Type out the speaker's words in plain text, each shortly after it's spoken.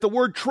The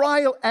word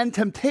trial and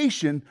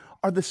temptation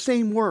are the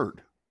same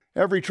word.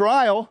 Every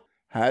trial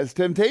has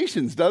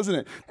temptations, doesn't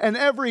it? And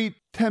every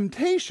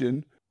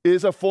temptation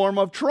is a form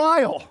of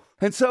trial.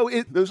 And so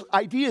those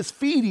ideas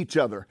feed each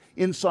other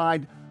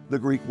inside the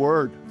Greek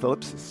word,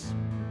 thlipsis.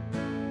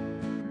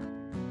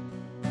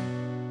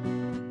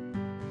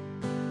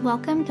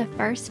 Welcome to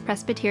First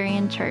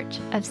Presbyterian Church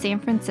of San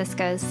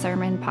Francisco's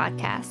Sermon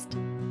Podcast.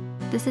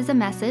 This is a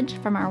message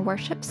from our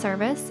worship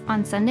service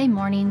on Sunday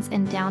mornings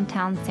in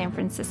downtown San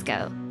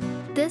Francisco.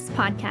 This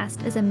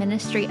podcast is a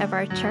ministry of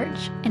our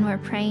church, and we're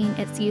praying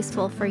it's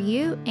useful for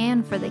you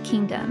and for the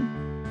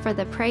kingdom, for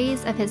the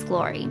praise of His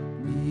glory.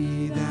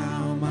 Be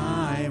thou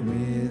my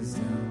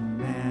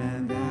wisdom,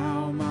 and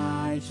thou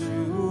my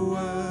true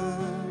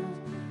word.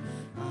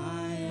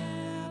 I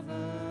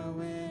ever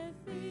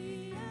with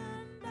thee,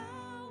 and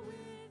thou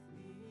with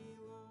me,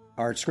 Lord.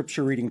 Our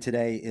scripture reading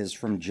today is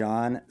from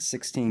John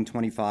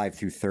 16:25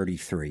 through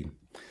 33.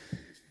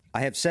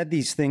 I have said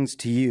these things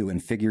to you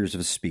in figures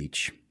of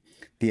speech.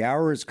 The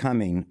hour is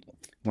coming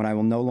when I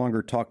will no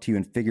longer talk to you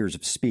in figures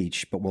of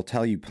speech, but will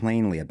tell you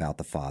plainly about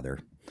the Father.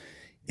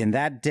 In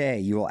that day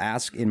you will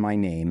ask in my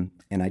name,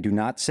 and I do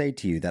not say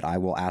to you that I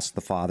will ask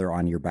the Father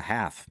on your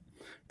behalf.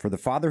 For the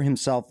Father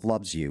himself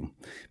loves you,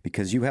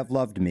 because you have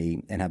loved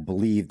me and have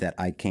believed that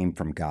I came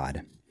from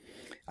God.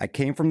 I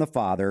came from the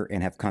Father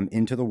and have come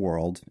into the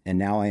world, and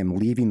now I am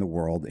leaving the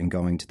world and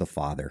going to the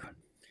Father.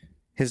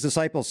 His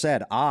disciples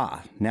said,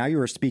 now you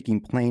are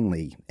speaking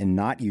plainly and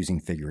not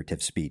using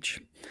figurative speech.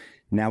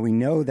 Now we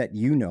know that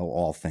you know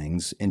all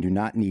things and do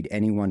not need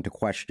anyone to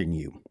question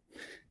you.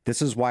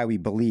 This is why we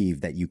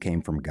believe that you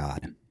came from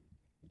God.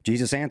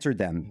 Jesus answered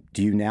them,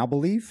 Do you now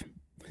believe?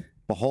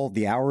 Behold,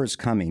 the hour is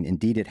coming,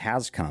 indeed it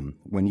has come,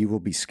 when you will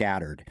be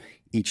scattered,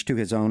 each to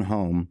his own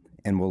home,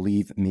 and will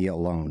leave me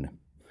alone.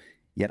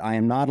 Yet I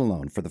am not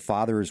alone, for the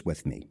Father is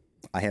with me.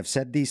 I have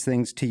said these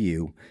things to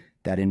you,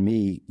 that in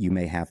me you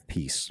may have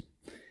peace.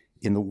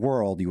 In the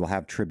world you will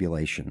have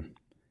tribulation,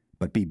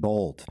 but be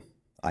bold.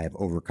 I have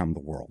overcome the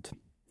world.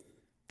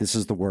 This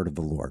is the word of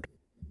the Lord.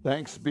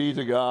 Thanks be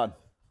to God.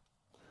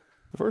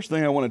 The first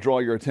thing I want to draw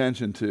your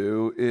attention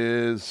to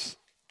is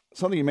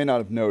something you may not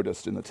have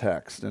noticed in the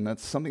text, and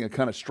that's something that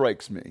kind of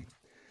strikes me.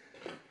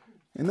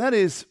 And that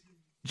is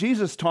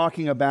Jesus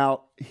talking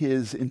about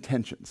his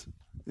intentions.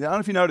 I don't know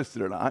if you noticed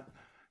it or not,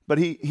 but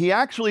he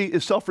actually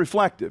is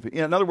self-reflective.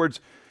 In other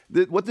words,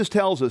 what this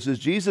tells us is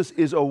Jesus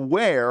is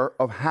aware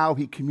of how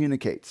he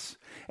communicates,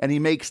 and he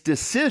makes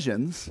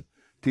decisions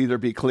to either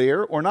be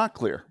clear or not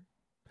clear.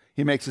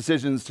 He makes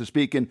decisions to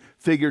speak in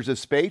figures of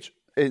speech.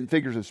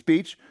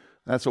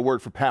 That's a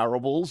word for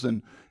parables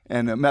and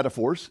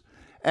metaphors.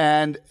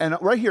 And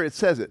right here it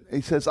says it.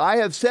 He says, I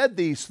have said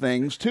these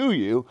things to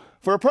you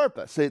for a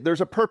purpose.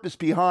 There's a purpose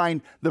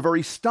behind the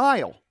very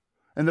style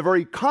and the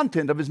very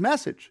content of his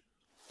message.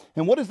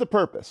 And what is the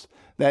purpose?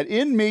 That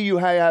in me you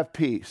have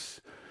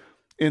peace.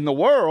 In the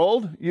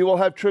world you will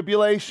have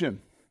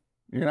tribulation.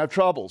 You're going to have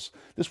troubles.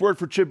 This word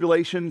for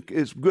tribulation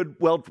is good,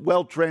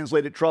 well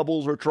translated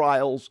troubles or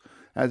trials,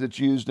 as it's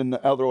used in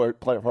the other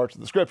parts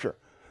of the scripture.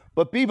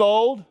 But be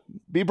bold,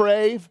 be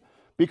brave,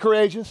 be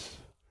courageous.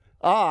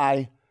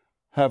 I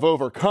have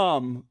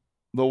overcome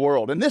the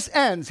world. And this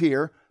ends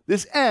here.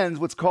 This ends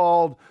what's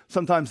called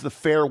sometimes the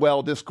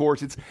farewell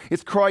discourse.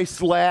 It's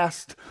Christ's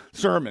last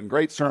sermon,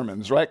 great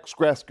sermons, right?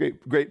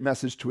 Great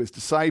message to his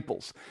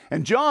disciples.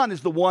 And John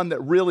is the one that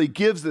really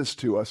gives this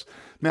to us.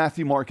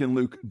 Matthew, Mark, and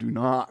Luke do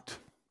not.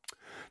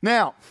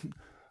 Now,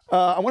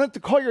 I wanted to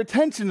call your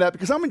attention to that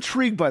because I'm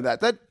intrigued by that.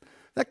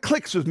 That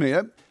clicks with me.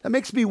 That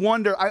makes me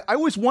wonder. I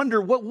always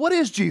wonder, what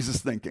is Jesus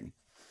thinking?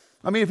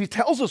 I mean, if he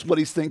tells us what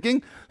he's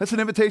thinking, that's an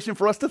invitation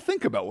for us to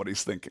think about what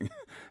he's thinking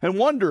and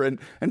wonder and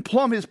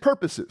plumb his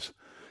purposes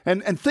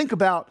and think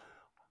about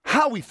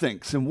how he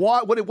thinks and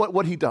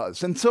what he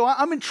does. And so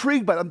I'm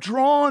intrigued by it. I'm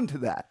drawn to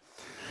that.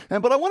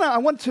 But I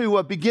want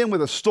to begin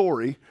with a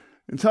story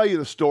and tell you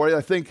the story.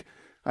 I think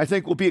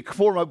will be a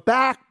form of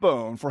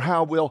backbone for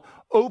how we'll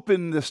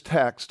open this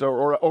text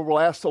or we'll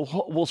ask,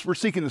 we're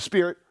seeking the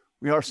Spirit.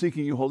 We are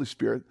seeking you, Holy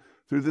Spirit,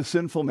 through this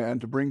sinful man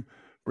to bring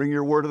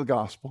your word of the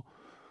gospel,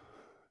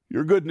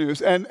 your good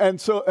news. And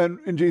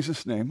in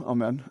Jesus' name,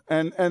 amen.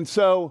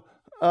 So,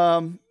 but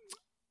I'm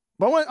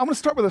going to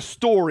start with a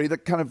story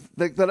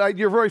that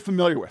you're very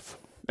familiar with.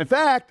 In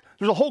fact,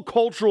 there's a whole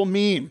cultural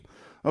meme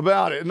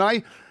about it.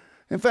 And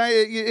in fact,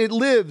 it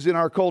lives in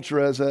our culture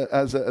as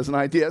an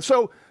idea.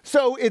 So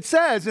it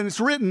says, and it's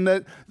written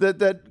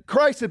that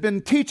Christ had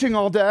been teaching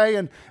all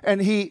day,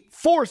 and he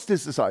forced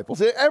his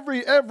disciples.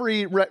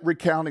 Every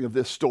recounting of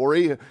this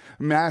story,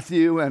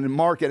 Matthew and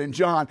Mark and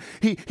John,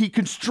 he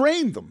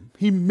constrained them.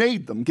 He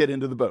made them get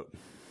into the boat.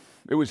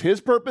 It was his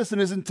purpose and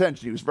his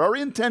intention. He was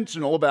very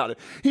intentional about it.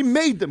 He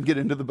made them get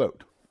into the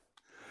boat.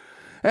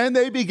 And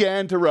they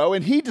began to row,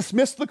 and he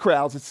dismissed the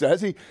crowds, it says.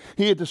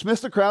 He had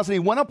dismissed the crowds, and he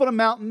went up on a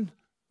mountain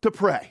to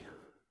pray.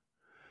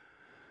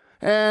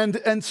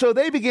 And so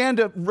they began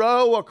to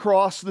row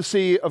across the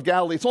Sea of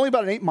Galilee. It's only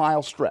about an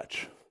 8-mile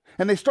stretch.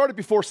 And they started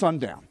before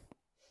sundown.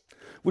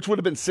 which would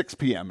have been 6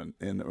 p.m.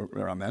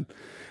 around then.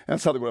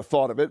 That's how they would have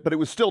thought of it, but it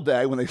was still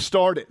day when they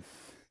started.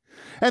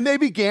 And they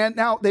began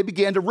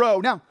to row.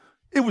 Now,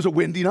 it was a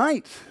windy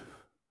night.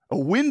 A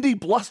windy,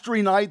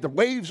 blustery night. The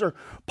waves are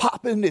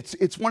popping.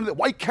 It's one of the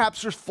white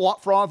caps are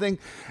frothing,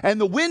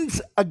 and the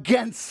wind's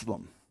against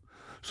them.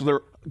 So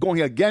they're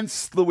going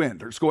against the wind.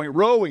 They're just going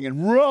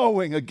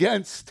rowing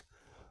against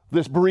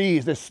this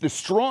breeze, this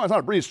strong, it's not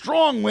a breeze,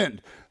 strong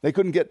wind they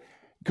couldn't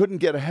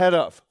get ahead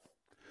of.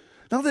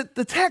 Now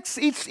the text,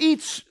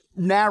 each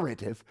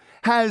narrative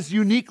has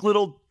unique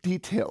little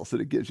details that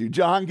it gives you.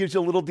 John gives you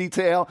a little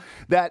detail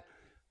that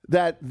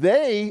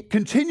they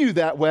continue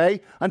that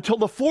way until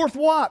the fourth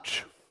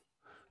watch.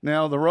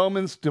 Now, the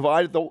Romans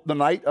divided the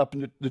night up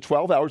into the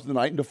 12 hours of the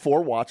night into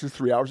 4 watches,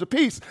 3 hours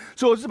apiece.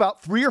 So it was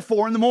about 3 or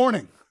 4 in the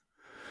morning.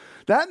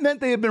 That meant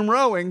they had been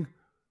rowing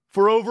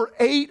for over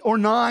 8 or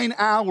 9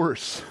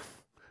 hours.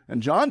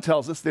 And John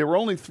tells us they were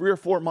only 3 or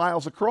 4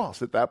 miles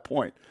across at that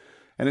point.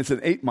 And it's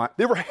an 8 mile.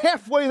 They were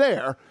halfway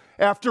there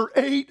after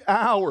 8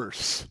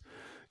 hours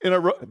in a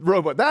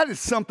rowboat. That is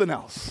something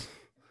else.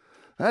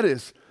 That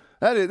is,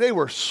 they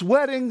were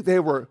sweating.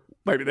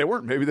 Maybe they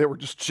weren't. Maybe they were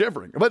just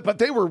shivering. But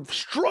they were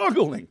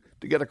struggling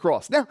to get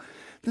across. Now,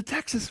 the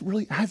text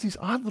really has these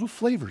odd little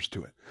flavors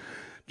to it.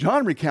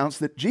 John recounts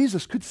that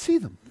Jesus could see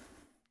them.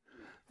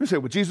 We say,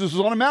 well, Jesus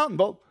was on a mountain.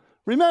 But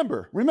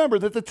remember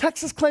that the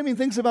text is claiming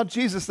things about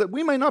Jesus that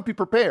we may not be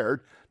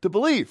prepared to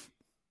believe.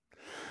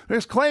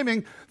 It's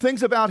claiming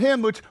things about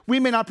him which we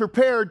may not be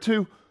prepared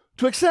to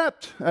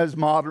accept as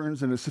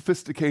moderns and as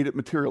sophisticated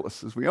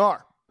materialists as we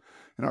are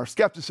in our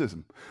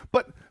skepticism.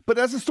 But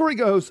as the story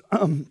goes,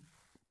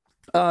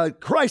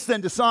 Christ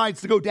then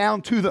decides to go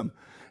down to them.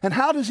 And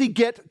how does he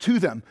get to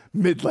them?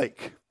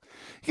 Mid-lake.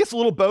 He gets a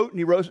little boat and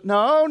he rows.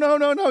 No.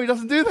 He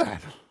doesn't do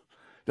that.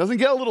 Doesn't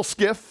get a little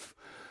skiff.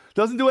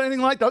 Doesn't do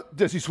anything like that.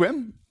 Does he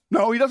swim?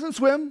 No, he doesn't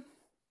swim.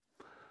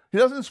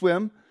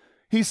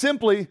 He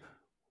simply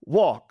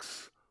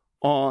walks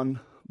on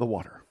the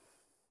water.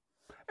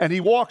 And he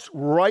walks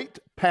right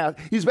past.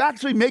 He's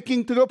actually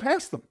making to go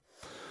past them.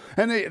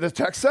 And the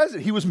text says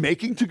it. He was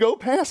making to go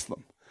past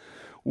them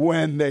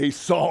when they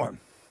saw him.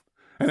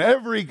 And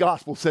every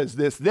gospel says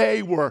this.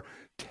 They were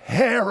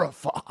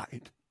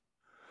terrified.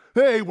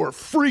 They were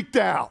freaked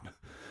out,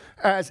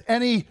 as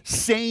any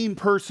sane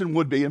person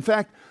would be. In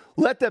fact,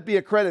 let that be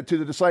a credit to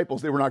the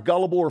disciples. They were not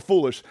gullible or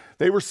foolish.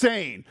 They were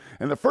sane.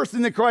 And the first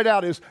thing they cried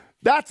out is,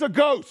 "That's a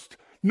ghost."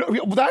 No,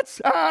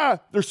 that's,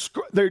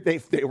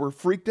 they were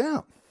freaked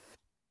out.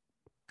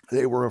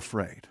 They were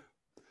afraid.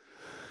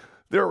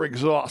 They were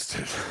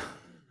exhausted.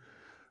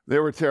 They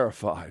were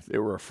terrified. They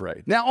were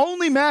afraid. Now,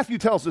 only Matthew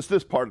tells us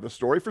this part of the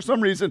story. For some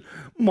reason,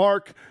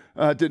 Mark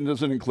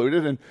doesn't include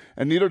it,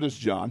 and neither does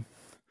John.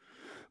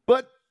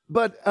 But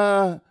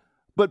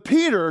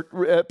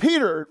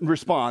Peter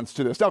responds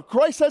to this. Now,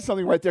 Christ says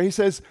something right there. He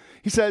says,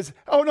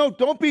 "Oh no,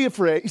 don't be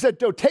afraid." He said,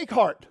 "No, take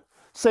heart."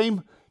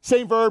 Same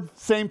verb,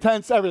 same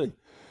tense, everything.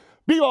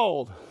 Be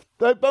bold.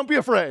 Don't be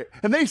afraid.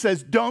 And then he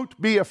says, "Don't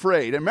be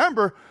afraid." And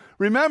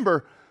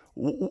remember,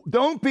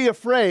 don't be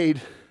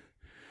afraid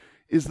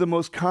is the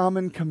most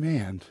common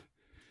command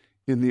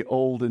in the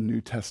Old and New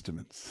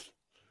Testaments.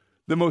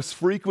 The most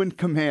frequent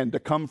command to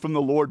come from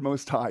the Lord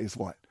Most High is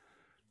what?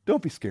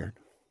 Don't be scared.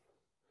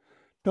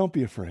 Don't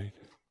be afraid.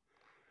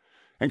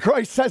 And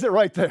Christ says it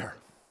right there.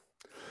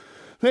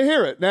 They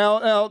hear it.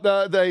 Now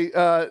they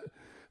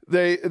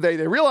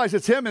realize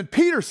it's him, and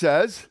Peter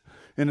says,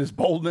 in his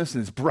boldness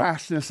and his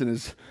brashness and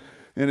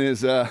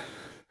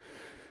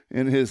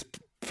his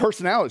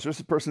personality, just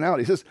his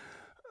personality, he says,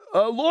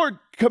 "Lord,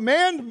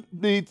 command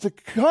me to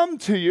come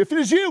to you. If it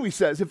is you," he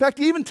says. In fact,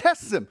 he even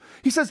tests him.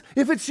 He says,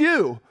 "If it's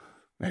you,"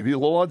 maybe a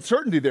little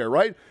uncertainty there,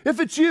 right? "If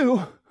it's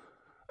you,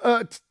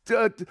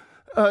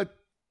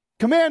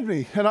 command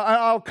me, and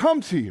I'll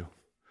come to you."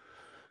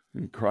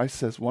 And Christ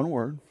says one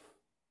word,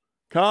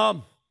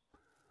 "Come."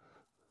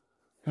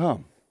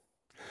 Come.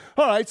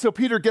 All right, so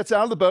Peter gets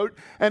out of the boat,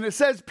 and it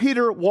says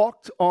Peter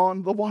walked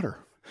on the water.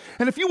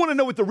 And if you want to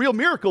know what the real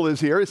miracle is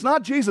here, it's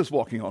not Jesus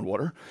walking on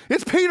water.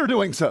 It's Peter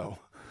doing so.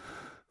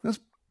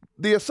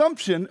 The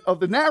assumption of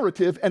the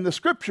narrative and the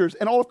scriptures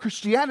and all of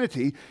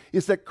Christianity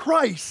is that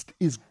Christ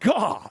is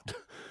God.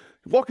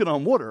 Walking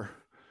on water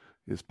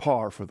is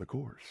par for the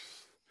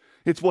course.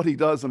 It's what he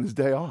does on his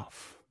day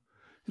off.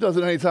 He does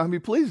it anytime he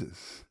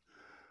pleases.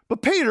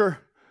 But Peter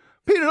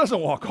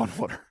doesn't walk on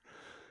water.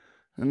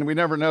 And we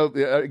never know,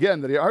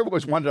 again, that I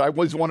always wonder, I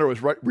was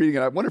reading it,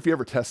 I wonder if he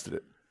ever tested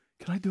it.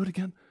 Can I do it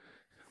again?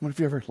 I wonder if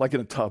he ever, like in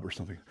a tub or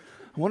something.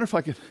 I wonder if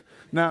I could,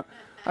 now,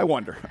 I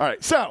wonder. All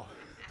right, so,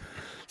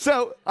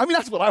 I mean,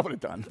 that's what I would have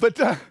done. And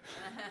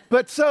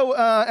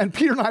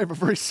Peter and I have a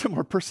very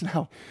similar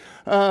personality.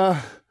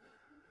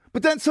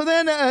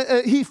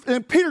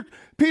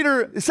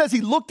 Peter, it says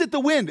he looked at the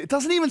wind. It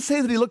doesn't even say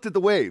that he looked at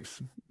the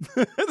waves.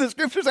 The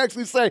scriptures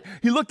actually say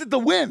he looked at the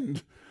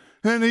wind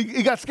and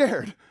he got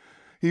scared.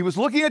 He was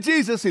looking at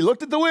Jesus. He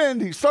looked at the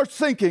wind. He starts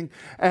sinking,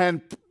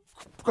 and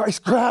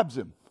Christ grabs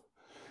him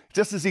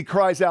just as he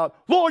cries out,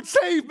 "Lord,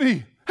 save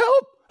me!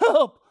 Help!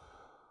 Help!"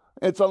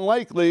 it's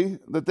unlikely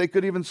that they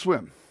could even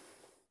swim.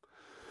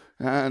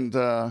 And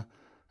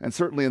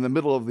certainly in the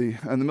middle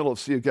of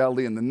Sea of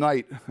Galilee in the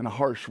night in a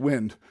harsh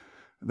wind,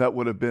 that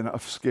would have been a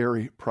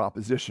scary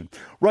proposition.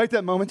 Right at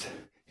that moment,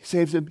 he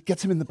saves him,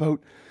 gets him in the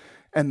boat,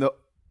 and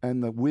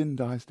the wind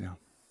dies down.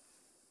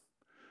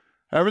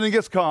 Everything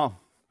gets calm.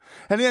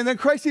 And then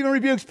Christ even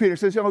rebukes Peter,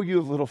 says, "Oh, you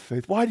have little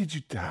faith. Why did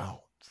you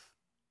doubt?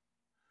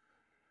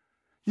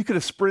 You could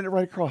have sprinted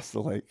right across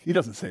the lake." He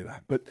doesn't say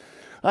that, but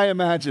I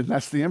imagine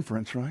that's the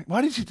inference, right?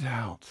 Why did you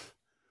doubt?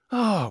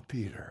 Oh,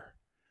 Peter.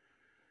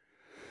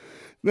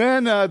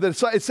 Then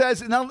it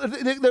says, now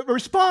the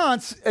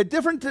response,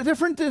 different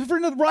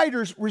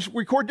writers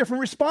record different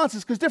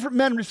responses because different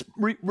men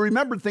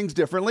remembered things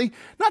differently.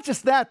 Not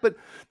just that, but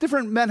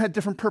different men had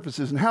different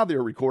purposes in how they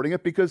were recording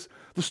it because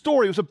the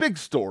story was a big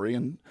story,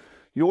 and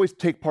you always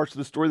take parts of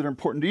the story that are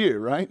important to you,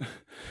 right?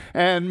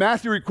 And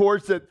Matthew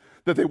records that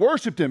they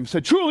worshiped him,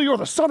 said, "Truly you're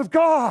the Son of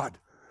God,"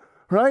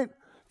 right?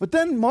 But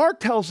then Mark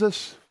tells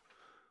us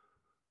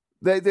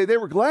they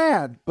were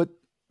glad, but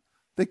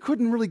they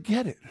couldn't really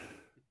get it,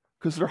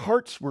 because their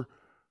hearts were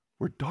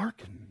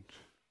darkened.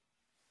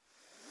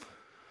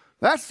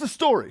 That's the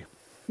story.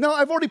 Now,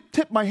 I've already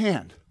tipped my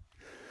hand.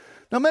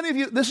 Now, many of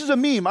you, this is a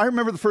meme. I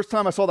remember the first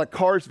time I saw that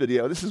Cars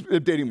video. This is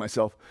dating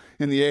myself,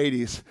 in the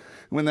 80s,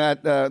 when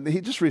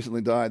he just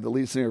recently died, the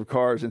lead singer of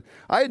Cars. And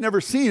I had never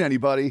seen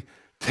anybody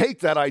take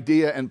that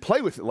idea and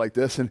play with it like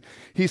this. And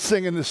he's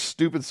singing this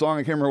stupid song,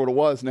 I can't remember what it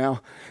was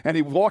now, and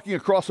he's walking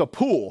across a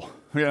pool.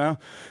 You know,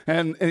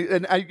 and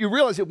you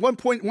realize at one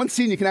point, one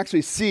scene, you can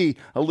actually see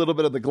a little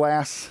bit of the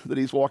glass that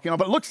he's walking on,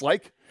 but it looks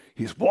like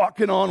he's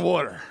walking on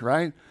water,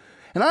 right?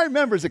 And I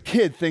remember as a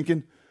kid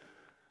thinking,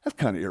 that's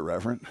kind of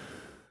irreverent.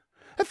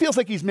 That feels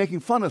like he's making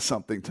fun of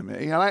something to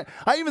me. And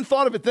I even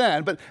thought of it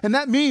then, and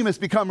that meme has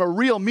become a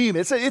real meme.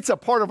 It's a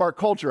part of our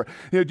culture.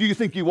 You know, do you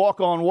think you walk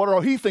on water?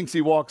 Or he thinks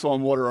he walks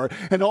on water.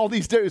 And all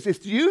these days,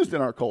 it's used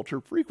in our culture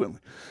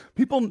frequently.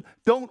 People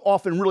don't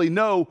often really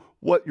know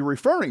what you're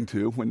referring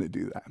to when they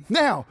do that.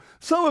 Now,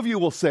 some of you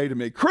will say to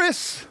me,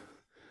 "Chris,"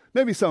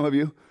 maybe some of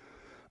you,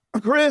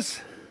 "Chris,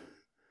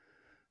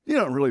 you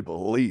don't really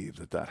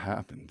believe that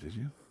happened, did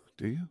you?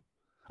 Do you?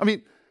 I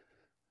mean,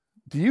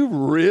 do you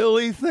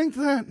really think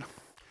that?"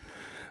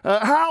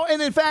 How,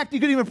 and in fact, you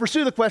could even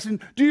pursue the question,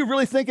 do you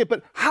really think it?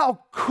 But how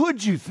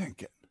could you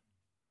think it?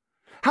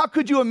 How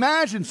could you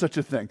imagine such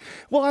a thing?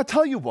 Well, I'll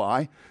tell you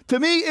why. To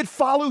me, it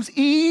follows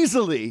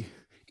easily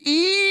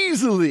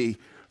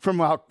from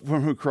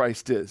who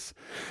Christ is.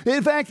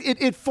 In fact,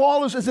 it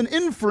follows as an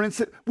inference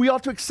that we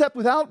ought to accept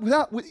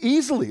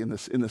easily in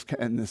this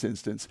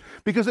instance,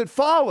 because it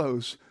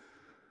follows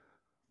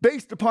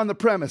based upon the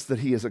premise that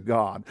he is a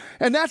God.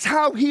 And that's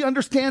how he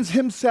understands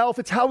himself.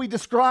 It's how he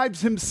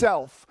describes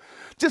himself.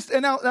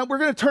 And now we're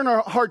going to turn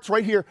our hearts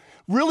right here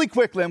really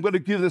quickly. I'm going to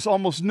give this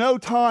almost no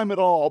time at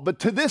all, but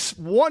to this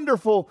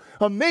wonderful,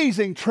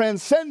 amazing,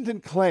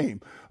 transcendent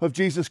claim of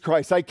Jesus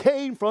Christ. I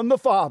came from the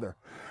Father,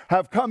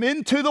 have come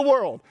into the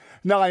world.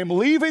 Now I am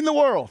leaving the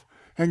world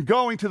and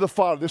going to the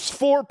Father. This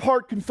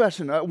 4-part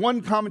confession.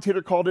 One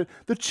commentator called it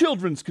the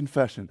children's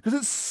confession because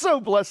it's so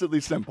blessedly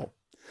simple.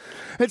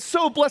 It's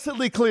so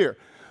blessedly clear.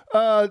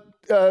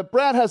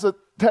 Brad has a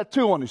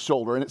tattoo on his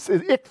shoulder, and it's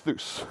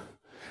ichthus.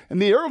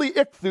 And the early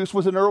ichthus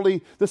was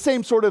the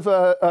same sort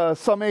of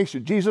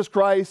summation. Jesus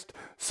Christ,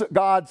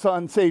 God,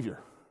 Son, Savior.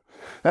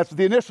 That's what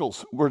the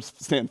initials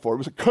stand for. It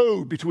was a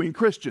code between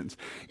Christians.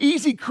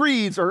 Easy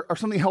creeds are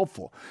something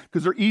helpful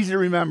because they're easy to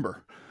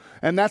remember.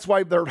 And that's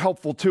why they're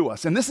helpful to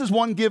us. And this is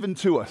one given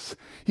to us.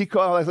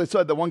 As I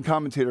said, the one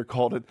commentator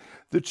called it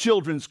the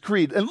Children's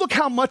Creed. And look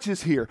how much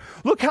is here.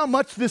 Look how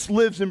much this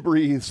lives and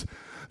breathes.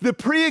 The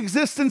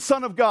pre-existent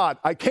Son of God.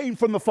 I came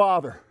from the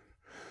Father.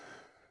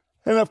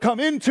 And I've come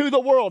into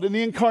the world in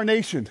the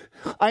incarnation.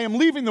 I am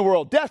leaving the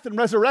world, death and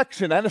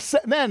resurrection, and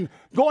then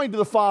going to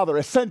the Father,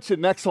 ascension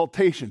and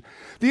exaltation.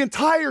 The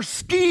entire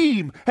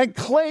scheme and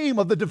claim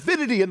of the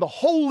divinity and the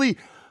holy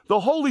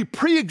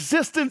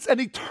pre-existence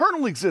and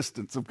eternal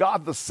existence of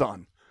God the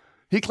Son.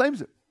 He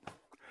claims it.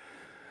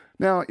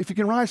 Now, if you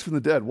can rise from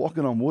the dead,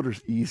 walking on water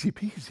is easy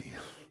peasy,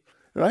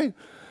 right?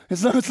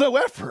 It's no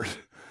effort.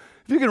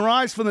 If you can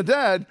rise from the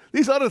dead,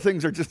 these other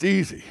things are just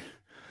easy.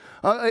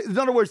 In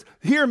other words,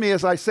 hear me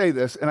as I say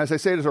this, and as I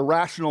say it as a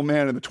rational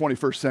man in the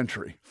 21st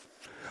century.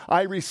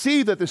 I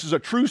receive that this is a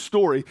true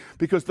story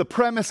because the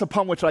premise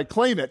upon which I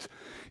claim it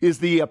is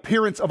the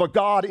appearance of a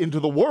God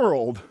into the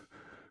world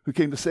who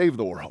came to save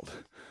the world.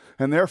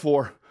 And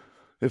therefore,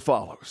 it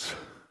follows.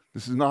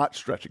 This is not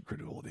stretching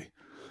credulity.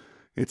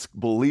 It's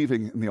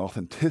believing in the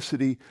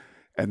authenticity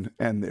and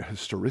the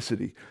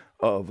historicity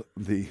of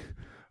the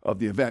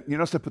event. You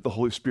notice I put the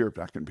Holy Spirit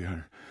back in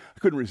behind. I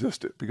couldn't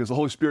resist it because the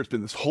Holy Spirit's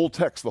been this whole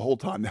text the whole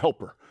time, the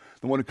helper,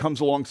 the one who comes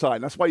alongside.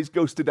 And that's why he's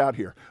ghosted out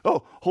here.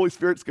 Oh, Holy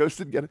Spirit's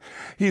ghosted, get it?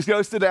 He's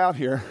ghosted out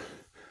here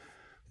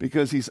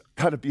because he's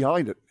kind of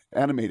behind it,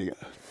 animating it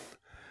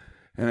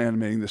and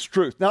animating this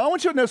truth. Now, I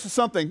want you to notice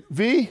something.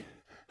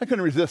 I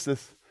couldn't resist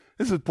this.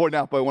 This is pointed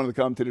out by one of the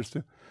commentators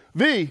too.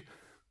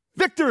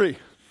 Victory.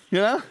 You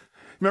know?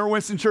 Remember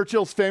Winston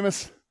Churchill's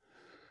famous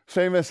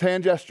famous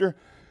hand gesture.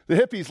 The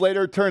hippies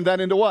later turned that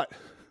into what?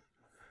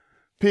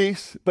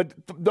 Peace.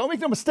 But don't make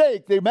no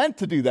mistake, they meant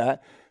to do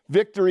that.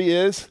 Victory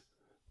is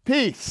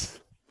peace.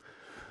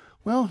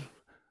 Well,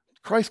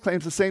 Christ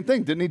claims the same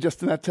thing, didn't he,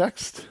 just in that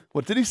text?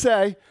 What did he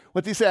say?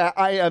 What did he say?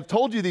 I have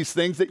told you these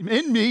things, that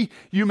in me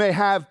you may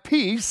have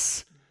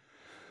peace.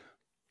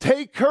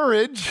 Take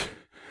courage.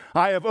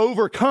 I have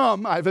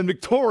overcome. I've been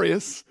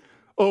victorious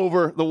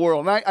over the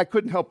world. And I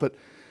couldn't help but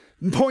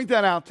point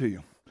that out to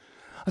you.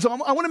 So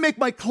I want to make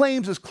my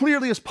claims as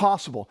clearly as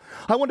possible.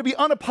 I want to be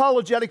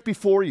unapologetic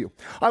before you.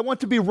 I want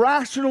to be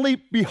rationally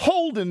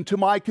beholden to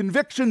my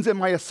convictions and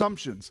my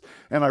assumptions.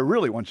 And I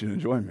really want you to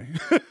join me.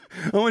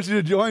 I want you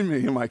to join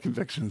me in my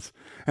convictions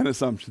and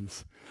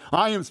assumptions.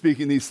 I am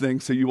speaking these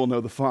things so you will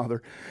know the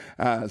Father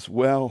as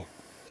well.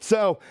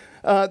 So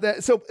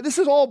this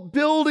is all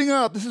building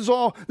up. This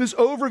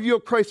overview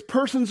of Christ's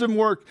persons and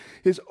work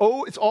it's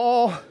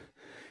all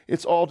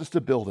just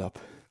a build up.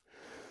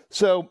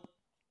 So,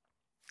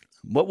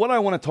 but what I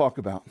want to talk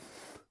about,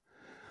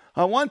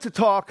 I want to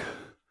talk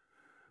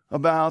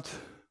about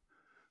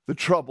the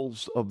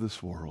troubles of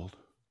this world.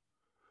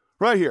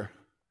 Right here,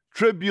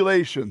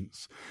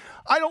 tribulations.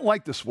 I don't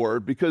like this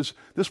word because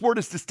this word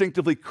is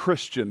distinctively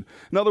Christian.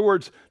 In other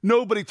words,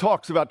 nobody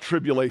talks about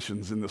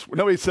tribulations in this word.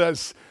 Nobody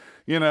says,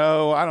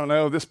 I don't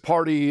know, this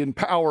party in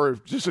power is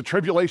just a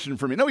tribulation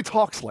for me. Nobody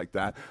talks like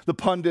that. The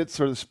pundits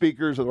or the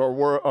speakers of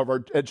our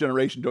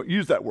generation don't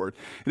use that word.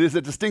 It is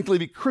a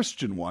distinctly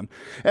Christian one.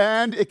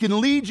 And it can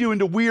lead you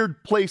into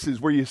weird places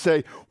where you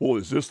say, well,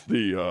 is this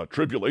the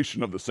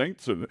tribulation of the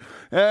saints?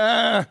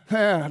 I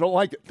don't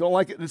like it. Don't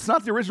like it. It's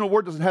not the original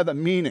word, doesn't have that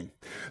meaning.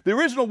 The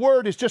original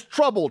word is just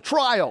trouble,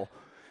 trial.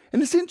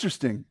 And it's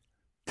interesting.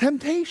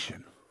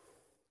 Temptation.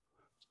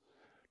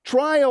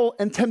 Trial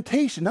and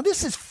temptation. Now,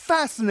 this is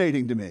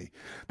fascinating to me,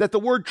 that the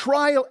word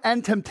trial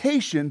and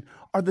temptation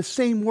are the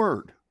same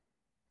word.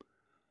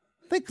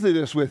 Think through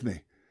this with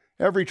me.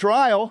 Every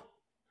trial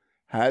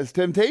has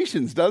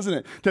temptations, doesn't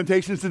it?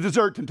 Temptations to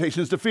desert,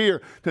 temptations to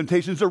fear,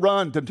 temptations to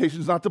run,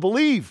 temptations not to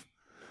believe.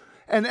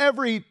 And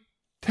every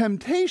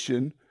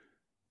temptation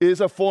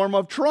is a form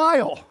of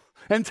trial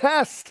and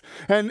test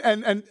and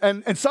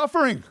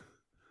suffering.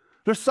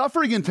 There's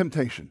suffering in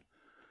temptation.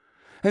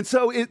 And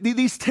so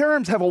these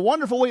terms have a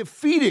wonderful way of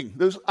feeding.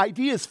 Those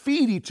ideas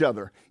feed each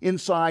other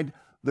inside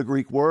the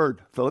Greek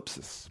word,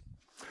 thalipsis.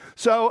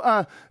 So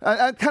I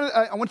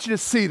want you to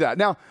see that.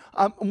 Now,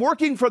 I'm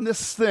working from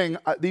this thing,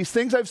 these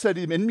things I've said,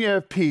 in me you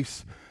have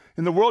peace,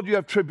 in the world you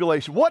have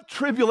tribulation. What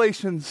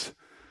tribulations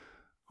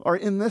are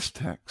in this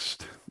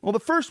text? Well, the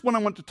first one I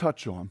want to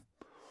touch on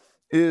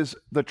is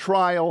the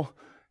trial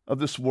of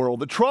this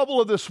world. The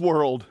trouble of this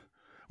world,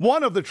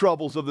 one of the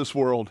troubles of this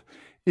world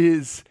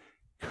is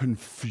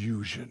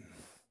confusion.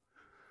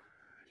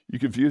 You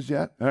confused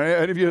yet?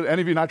 Any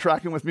of you not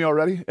tracking with me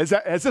already?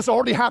 Has this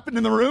already happened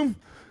in the room?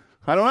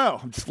 I don't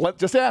know. I'm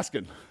just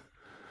asking.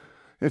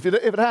 If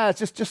it has,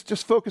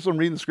 just focus on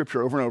reading the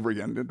scripture over and over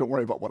again. Don't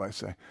worry about what I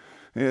say.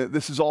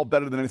 This is all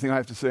better than anything I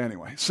have to say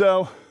anyway.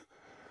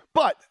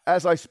 But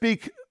as I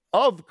speak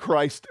of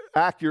Christ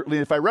accurately,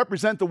 if I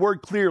represent the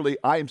word clearly,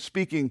 I am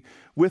speaking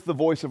with the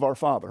voice of our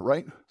Father,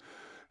 right?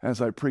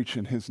 As I preach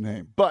in his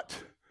name.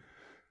 But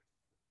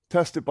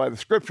tested by the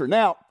scripture.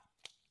 Now,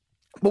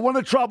 but one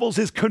of the troubles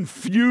is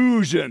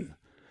confusion.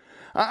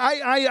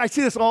 I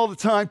see this all the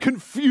time,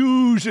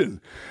 confusion,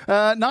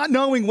 not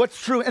knowing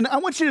what's true. And I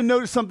want you to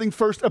notice something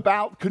first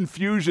about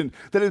confusion,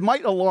 that it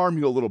might alarm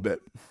you a little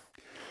bit.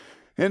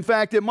 In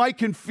fact, it might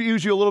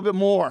confuse you a little bit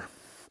more.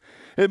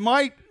 It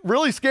might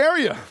really scare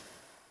you,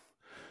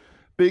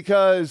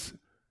 because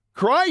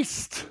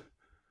Christ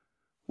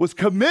was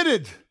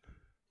committed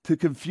to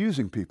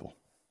confusing people.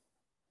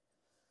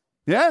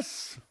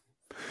 Yes.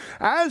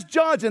 As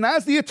judge and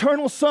as the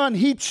eternal Son,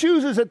 he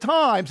chooses at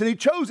times, and he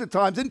chose at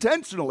times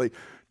intentionally,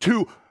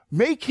 to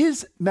make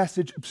his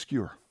message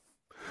obscure,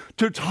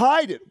 to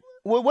hide it.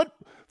 Well, what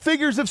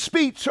figures of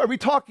speech are we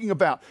talking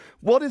about?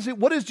 What is it?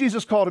 What has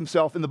Jesus called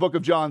himself in the book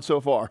of John so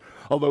far?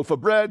 A loaf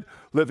of bread,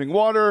 living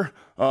water,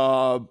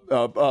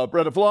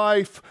 bread of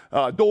life,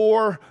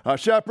 door,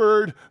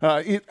 shepherd,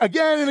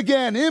 again and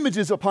again,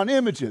 images upon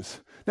images.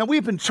 Now,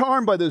 we've been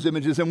charmed by those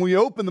images, and when we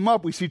open them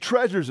up, we see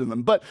treasures in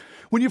them. But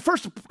when you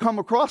first come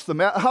across them,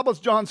 how does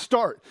John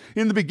start?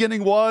 In the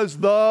beginning was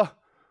the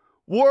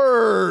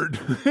Word.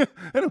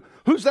 And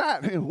who's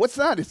that? What's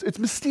that? It's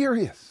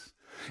mysterious.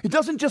 It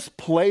doesn't just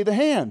play the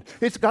hand.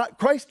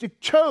 Christ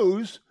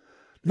chose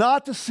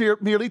not to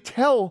merely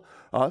tell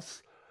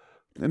us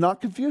and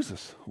not confuse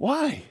us.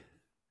 Why?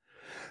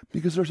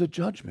 Because there's a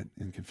judgment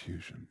in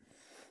confusion,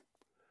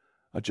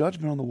 a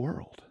judgment on the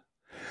world.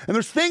 And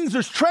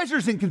there's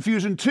treasures in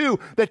confusion too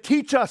that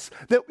teach us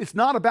that it's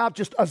not about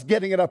just us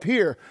getting it up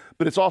here,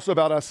 but it's also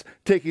about us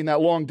taking that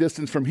long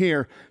distance from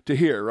here to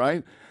here,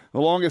 right?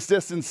 The longest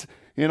distance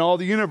in all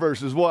the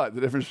universe is what?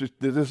 The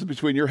distance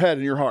between your head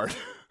and your heart.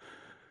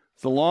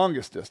 It's the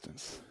longest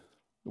distance,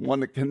 the one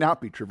that cannot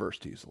be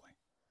traversed easily.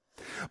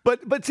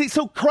 But see,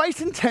 so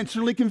Christ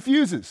intentionally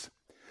confuses.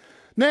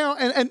 Now,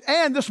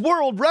 and this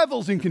world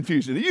revels in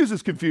confusion. It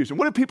uses confusion.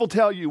 What do people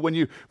tell you when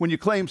you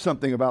claim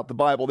something about the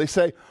Bible? They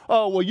say,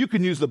 oh, well, you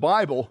can use the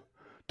Bible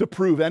to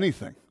prove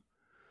anything.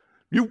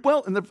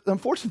 And the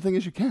unfortunate thing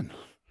is you can.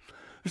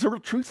 There's a real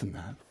truth in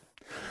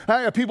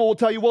that. People will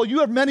tell you, well, you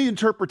have many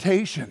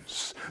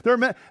interpretations.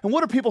 And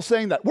what are people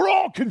saying that? We're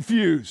all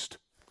confused.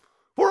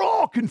 We're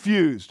all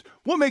confused.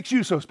 What makes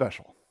you so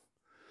special?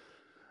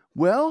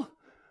 Well,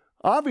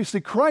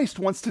 obviously Christ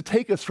wants to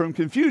take us from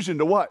confusion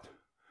to what?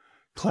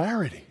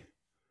 Clarity.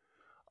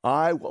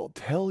 I will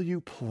tell you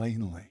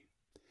plainly.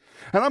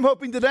 And I'm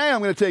hoping today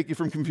I'm going to take you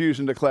from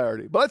confusion to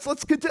clarity. But let's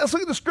look at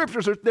the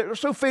scriptures. They're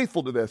so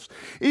faithful to this.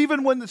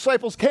 Even when the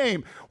disciples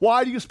came,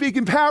 why do you speak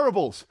in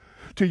parables?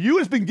 To you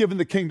has been given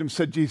the kingdom,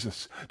 said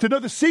Jesus, to know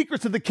the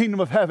secrets of the kingdom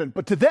of heaven.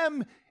 But to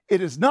them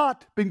it has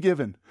not been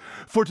given.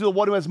 For to the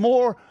one who has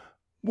more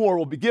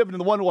will be given,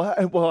 and the one who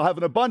will have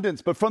an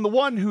abundance. But from the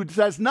one who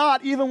has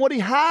not, even what he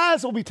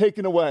has will be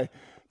taken away.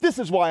 This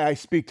is why I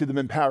speak to them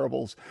in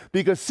parables,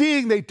 because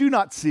seeing they do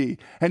not see,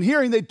 and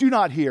hearing they do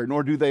not hear,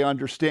 nor do they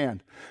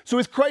understand. So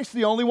is Christ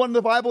the only one in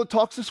the Bible that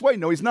talks this way?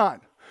 No, he's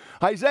not.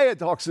 Isaiah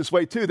talks this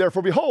way too.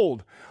 Therefore,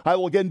 behold, I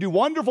will again do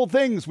wonderful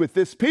things with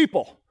this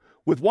people,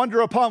 with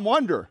wonder upon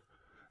wonder.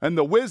 And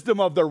the wisdom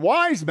of their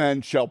wise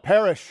men shall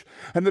perish,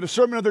 and the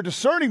discernment of their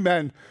discerning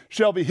men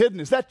shall be hidden.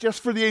 Is that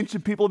just for the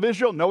ancient people of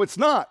Israel? No, it's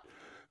not,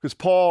 because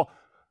Paul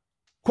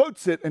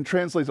quotes it and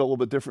translates it a little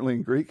bit differently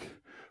in Greek.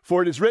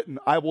 For it is written,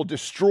 I will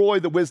destroy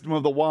the wisdom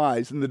of the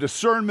wise, and the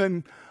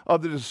discernment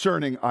of the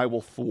discerning I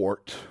will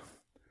thwart.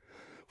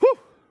 Whew.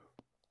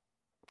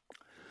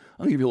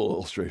 I'll give you a little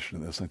illustration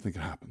of this. I think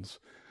it happens.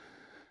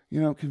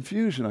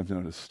 Confusion I've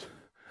noticed.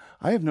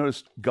 I have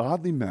noticed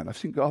godly men. I've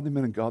seen godly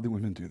men and godly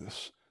women do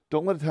this.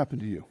 Don't let it happen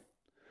to you.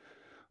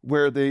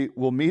 Where they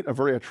will meet a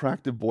very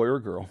attractive boy or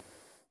girl,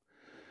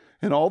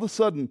 and all of a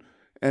sudden,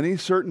 any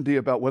certainty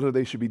about whether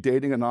they should be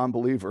dating a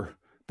non-believer,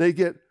 they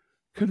get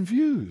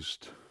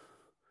confused.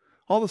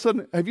 All of a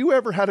sudden, have you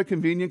ever had a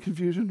convenient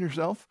confusion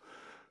yourself?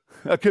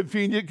 A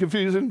convenient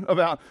confusion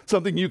about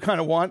something you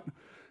kind of want,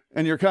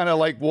 and you're kind of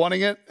like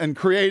wanting it and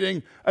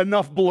creating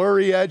enough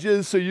blurry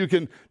edges so you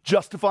can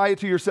justify it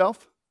to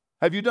yourself?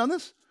 Have you done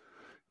this?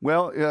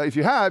 Well, if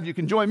you have, you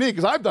can join me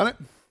because I've done it.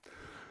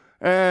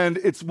 And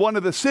it's one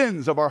of the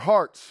sins of our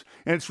hearts,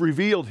 and it's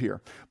revealed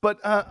here. But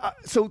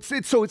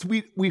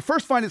we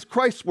first find it's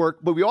Christ's work,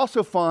 but we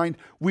also find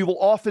we will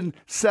often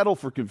settle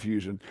for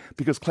confusion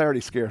because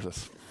clarity scares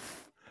us.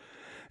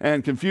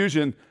 And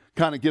confusion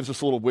kind of gives us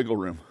a little wiggle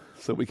room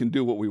so we can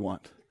do what we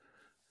want.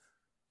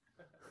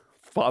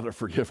 Father,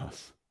 forgive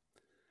us.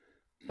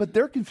 But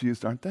they're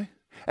confused, aren't they?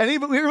 And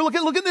even look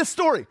at this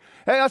story.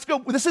 Hey, let's go.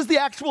 This is the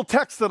actual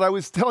text that I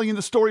was telling you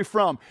the story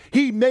from.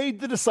 He made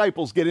the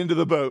disciples get into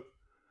the boat.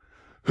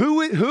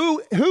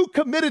 Who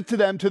committed to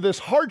them to this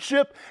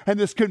hardship and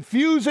this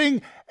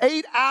confusing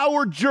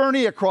 8-hour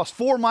journey across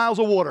 4 miles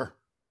of water?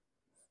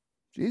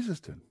 Jesus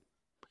did.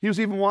 He was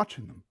even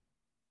watching them.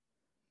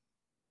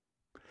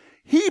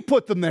 He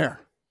put them there.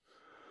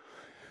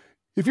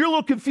 If you're a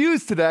little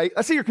confused today,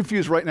 I see you're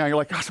confused right now. You're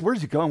like, gosh,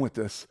 where's he going with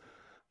this?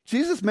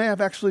 Jesus may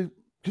have actually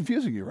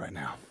confusing you right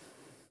now.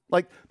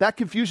 Like that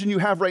confusion you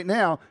have right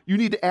now, you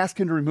need to ask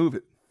him to remove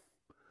it.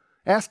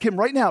 Ask him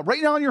right now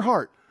in your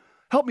heart.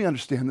 Help me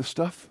understand this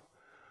stuff.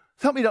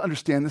 Help me to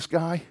understand this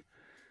guy.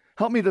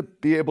 Help me to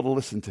be able to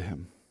listen to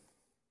him.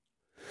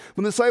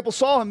 When the disciples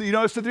saw him, you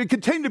notice that they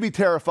continued to be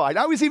terrified.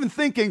 I was even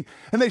thinking,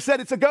 and they said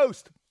it's a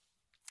ghost.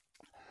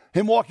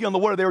 Him walking on the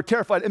water, they were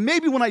terrified. And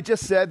maybe when I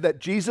just said that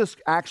Jesus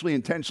actually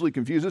intentionally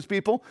confuses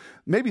people,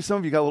 maybe some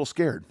of you got a little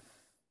scared.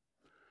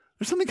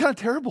 There's something kind of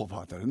terrible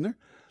about that, isn't there?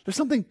 There's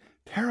something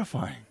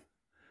terrifying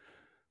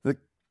that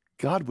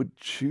God would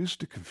choose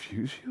to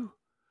confuse you.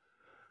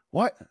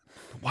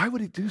 Why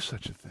would he do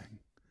such a thing?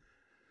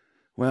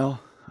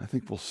 Well, I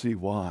think we'll see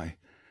why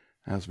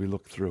as we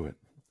look through it.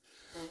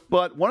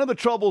 But one of the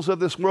troubles of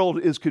this world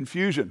is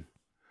confusion.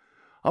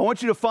 I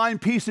want you to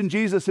find peace in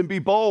Jesus and be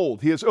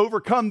bold. He has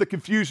overcome the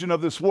confusion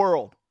of this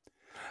world.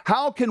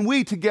 How can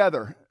we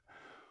together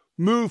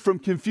move from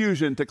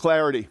confusion to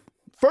clarity?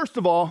 First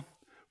of all,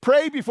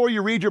 pray before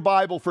you read your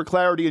Bible for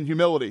clarity and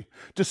humility.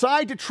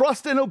 Decide to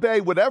trust and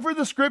obey whatever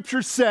the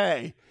scriptures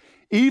say,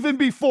 even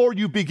before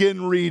you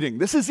begin reading.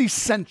 This is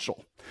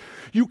essential.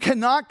 You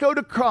cannot go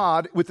to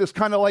God with this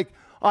kind of like,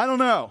 I don't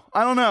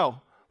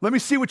know. Let me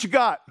see what you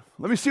got.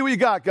 Let me see what you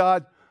got,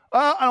 God.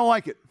 I don't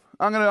like it.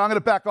 I'm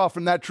gonna back off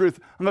from that truth.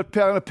 I'm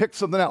gonna pick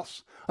something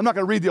else. I'm not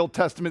gonna read the Old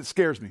Testament. It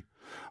scares me.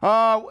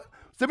 Let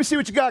me see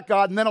what you got,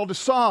 God, and then I'll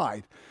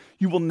decide.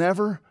 You will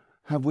never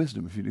have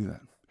wisdom if you do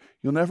that.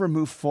 You'll never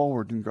move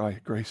forward in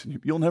grace,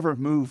 and you'll never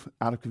move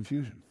out of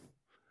confusion.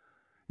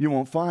 You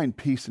won't find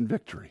peace and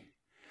victory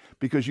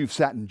because you've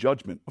sat in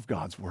judgment of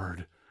God's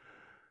word.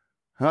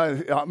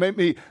 Let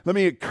me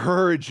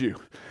encourage you.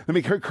 Let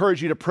me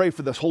encourage you to pray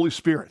for this Holy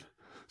Spirit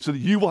so that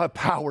you will have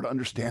power to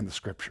understand the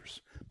scriptures.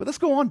 But let's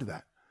go on to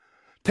that.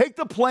 Take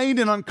the plain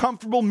and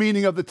uncomfortable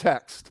meaning of the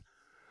text.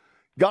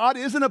 God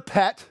isn't a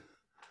pet,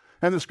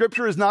 and the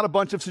scripture is not a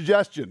bunch of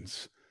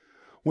suggestions.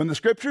 When the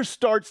scripture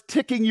starts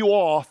ticking you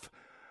off,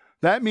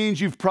 that means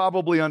you've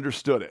probably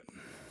understood it.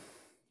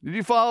 Did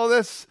you follow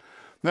this?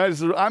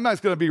 I'm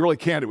not going to be really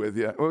candid with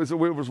you. It was a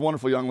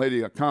wonderful young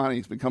lady, Connie,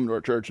 who's been coming to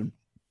our church, and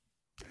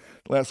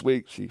last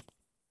week she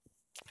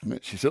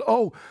said,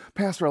 "Oh,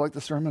 Pastor, I like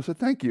the sermon." I said,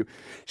 "Thank you."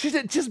 She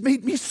said, "It just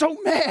made me so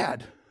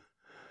mad."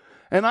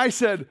 And I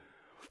said,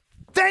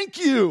 "Thank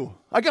you."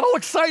 I got all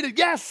excited.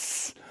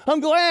 Yes, I'm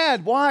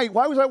glad. Why?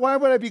 Why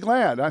would I be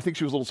glad? I think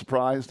she was a little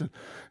surprised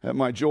at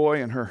my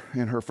joy and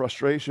her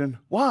frustration.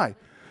 Why?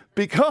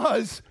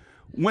 Because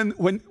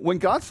when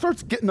God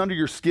starts getting under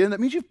your skin, that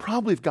means you've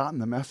probably gotten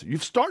the message.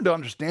 You've started to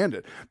understand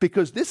it,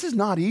 because this is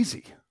not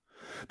easy.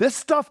 This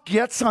stuff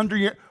gets under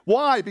your...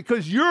 Why?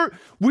 Because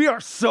we are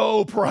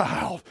so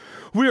proud.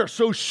 We are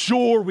so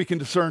sure we can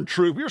discern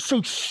truth. We are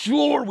so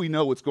sure we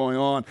know what's going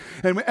on.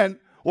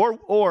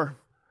 Or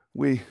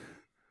we,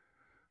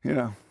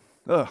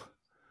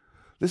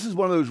 this is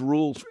one of those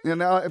rules. And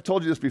now I've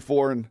told you this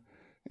before, and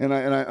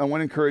I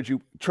want to encourage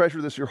you,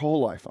 treasure this your whole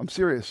life. I'm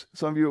serious.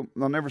 Some of you,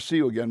 I'll never see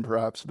you again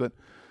perhaps, but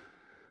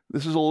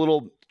this is a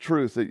little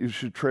truth that you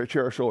should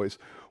cherish always.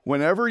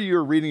 Whenever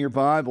you're reading your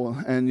Bible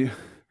and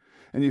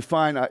you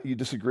find you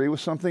disagree with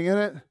something in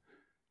it,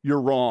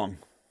 you're wrong.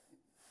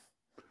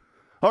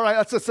 All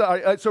right,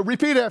 so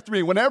repeat after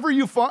me. Whenever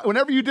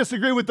you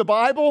disagree with the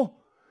Bible,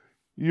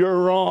 you're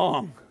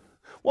wrong.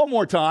 One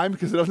more time,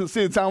 because it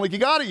doesn't sound like you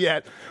got it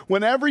yet.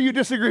 Whenever you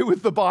disagree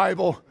with the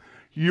Bible,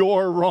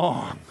 you're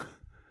wrong.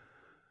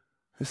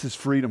 This is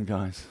freedom,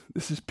 guys.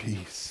 This is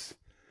peace.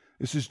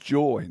 This is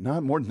joy.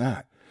 Not more than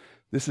that.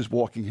 This is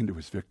walking into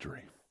his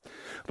victory.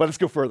 But let's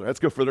go further.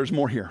 There's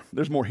more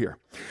here.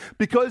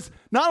 Because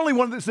not only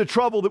one of this is a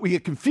trouble that we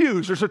get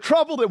confused, there's a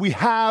trouble that we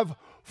have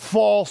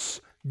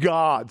false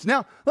gods.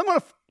 Now, I'm going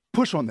to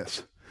push on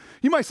this.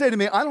 You might say to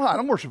me, I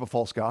don't worship a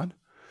false god.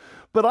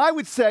 But I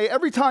would say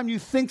every time you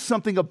think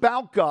something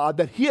about God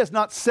that he has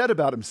not said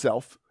about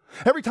himself,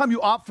 every time you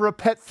opt for a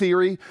pet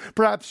theory,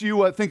 perhaps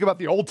you think about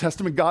the Old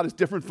Testament God is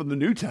different from the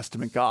New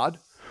Testament God.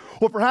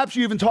 Or perhaps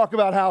you even talk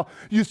about how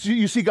you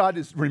see God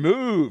is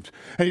removed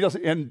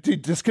and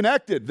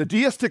disconnected. The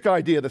deistic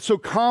idea that's so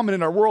common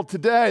in our world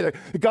today,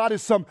 that God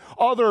is some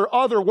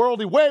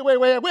otherworldly,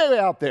 way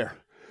out there.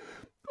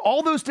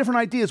 All those different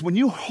ideas, when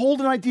you hold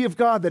an idea of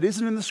God that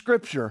isn't in the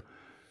scripture,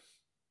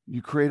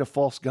 you create a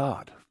false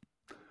God.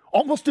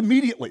 Almost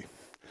immediately.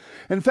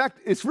 In fact,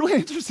 it's really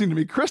interesting to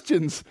me.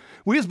 Christians,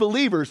 we as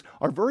believers,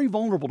 are very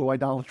vulnerable to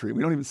idolatry.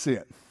 We don't even see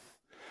it.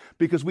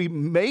 Because we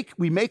make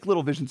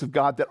little visions of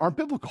God that aren't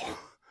biblical.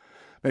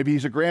 Maybe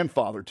he's a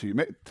grandfather to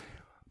you.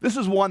 This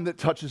is one that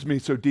touches me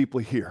so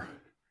deeply here.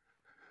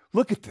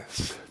 Look at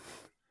this.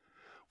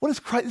 What is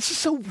Christ? This is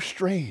so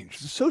strange.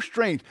 This is so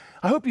strange.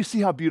 I hope you see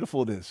how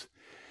beautiful it is.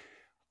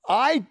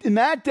 In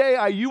that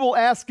day, you will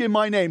ask in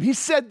my name. He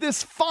said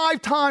this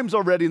 5 times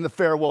already in the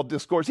farewell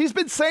discourse. He's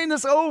been saying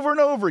this over and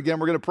over again.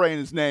 We're going to pray in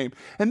his name.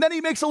 And then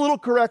he makes a little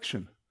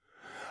correction.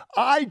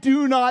 I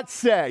do not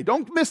say,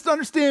 don't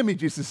misunderstand me,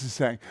 Jesus is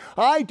saying.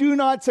 I do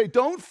not say,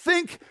 don't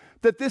think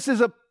that this is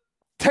a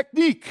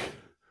technique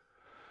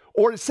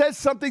or it says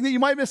something that you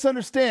might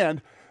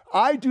misunderstand.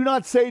 I do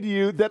not say to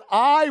you that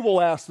I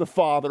will ask the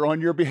Father on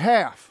your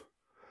behalf.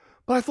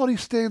 But I thought he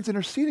stands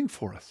interceding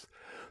for us.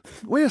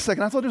 Wait a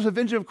second, I thought there's a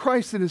vision of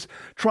Christ in his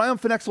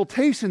triumphant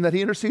exaltation that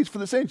he intercedes for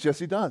the saints. Yes,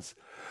 he does.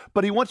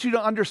 But he wants you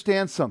to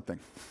understand something.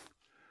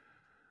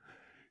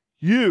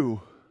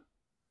 You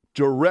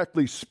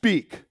directly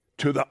speak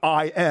to the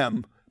I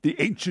am, the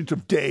Ancient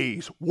of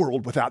Days,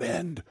 world without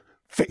end,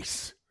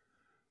 face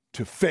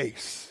to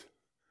face,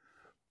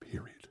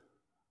 period.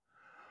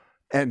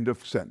 End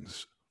of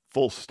sentence,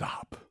 full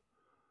stop.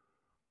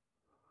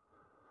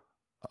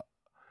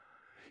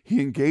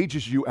 He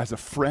engages you as a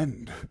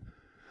friend.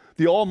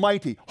 The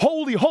Almighty,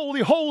 holy,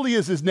 holy, holy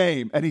is his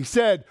name. And he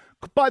said,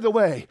 by the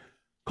way,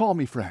 call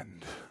me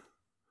friend.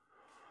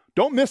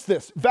 Don't miss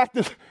this. In fact,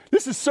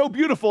 this is so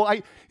beautiful.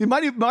 It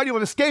might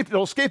even escape.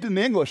 It'll escape in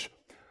the English.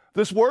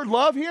 This word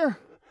love here,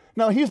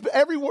 now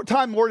every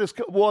time word has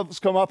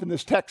come up in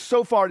this text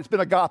so far, it's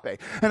been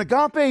agape. And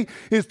agape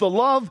is the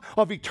love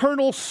of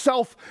eternal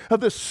self,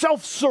 of the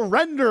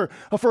self-surrender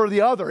for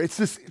the other. It's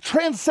this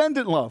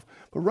transcendent love.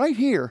 But right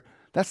here,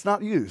 that's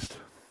not used.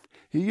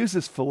 He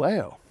uses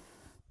phileo.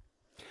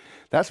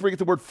 That's where we get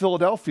the word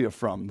Philadelphia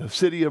from, the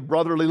city of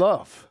brotherly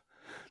love,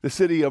 the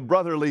city of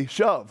brotherly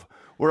shove,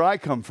 where I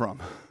come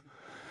from.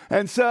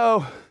 And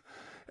so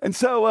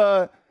this,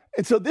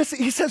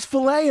 he says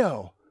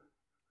phileo.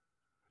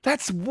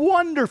 That's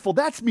wonderful.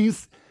 That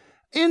means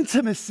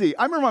intimacy.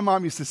 I remember my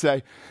mom used to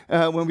say,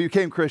 when we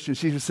became Christians,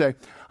 she used to say,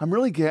 I'm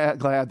really glad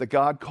that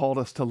God called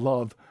us to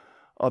love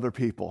other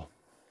people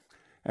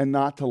and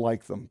not to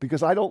like them,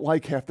 because I don't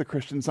like half the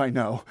Christians I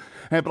know.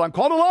 But I'm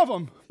called to love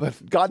them,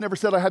 but God never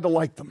said I had to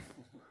like them.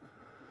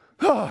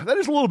 That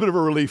is a little bit of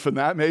a relief in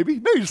that, maybe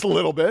just a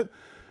little bit.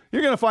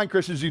 You're going to find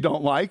Christians you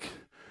don't like,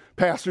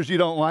 pastors you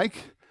don't like,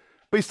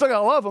 but you still got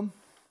to love them.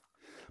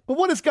 But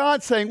what is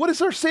God saying? What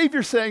is our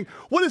Savior saying?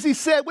 What has he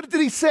said? What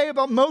did he say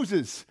about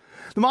Moses?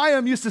 The I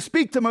am used to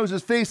speak to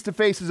Moses face to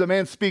face as a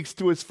man speaks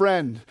to his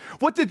friend.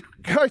 What did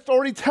Christ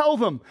already tell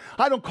them?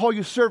 I don't call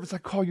you servants, I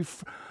call you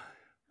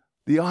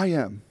the I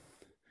am.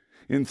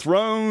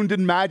 Enthroned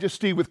in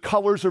majesty with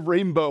colors of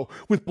rainbow,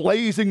 with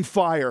blazing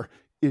fire,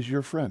 is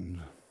your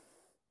friend.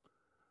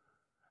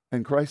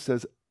 And Christ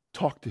says,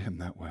 talk to him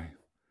that way.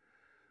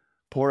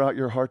 Pour out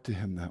your heart to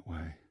him that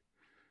way.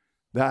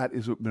 That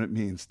is what it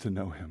means to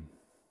know him.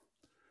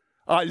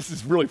 This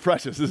is really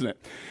precious, isn't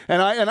it?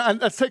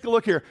 And let's take a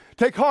look here.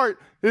 Take heart,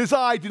 it is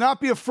I, do not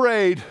be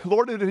afraid.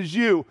 Lord, it is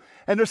you.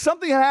 And there's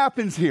something that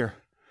happens here.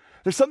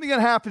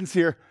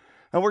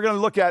 And we're going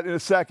to look at it in a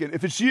second.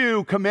 If it's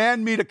you,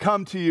 command me to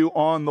come to you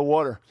on the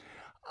water.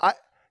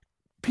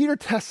 Peter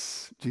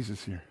tests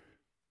Jesus here.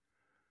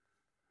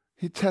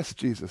 He tests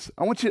Jesus.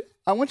 I want you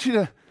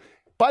to,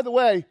 by the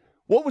way,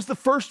 what was the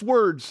first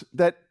words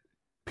that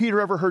Peter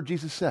ever heard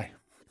Jesus say?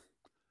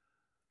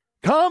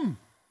 Come.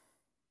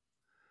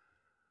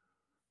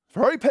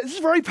 This is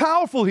very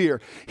powerful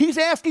here. He's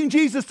asking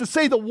Jesus to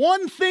say the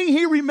one thing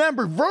he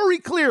remembered very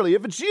clearly.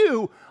 If it's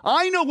you,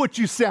 I know what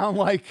you sound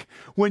like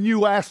when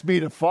you ask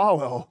me to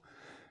follow.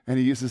 And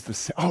he uses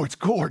this, it's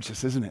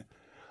gorgeous, isn't it?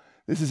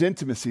 This is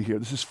intimacy here.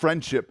 This is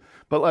friendship.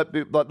 But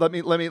let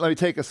me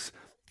take us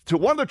to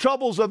one of the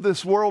troubles of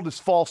this world is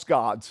false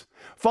gods.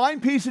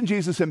 Find peace in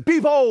Jesus and be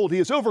bold. He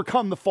has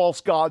overcome the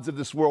false gods of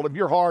this world, of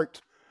your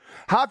heart.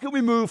 How can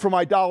we move from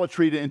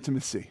idolatry to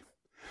intimacy?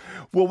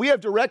 Well, we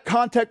have direct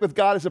contact with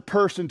God as a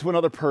person to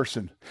another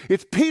person.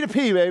 It's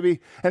P2P, baby.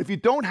 And if you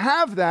don't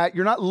have that,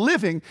 you're not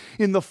living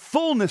in the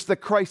fullness that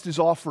Christ is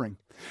offering.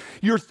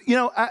 Do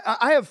you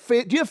have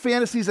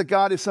fantasies that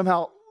God is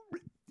somehow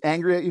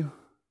angry at you?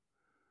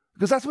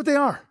 Because that's what they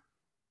are.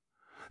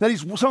 That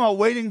he's somehow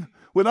waiting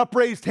with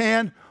upraised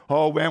hand.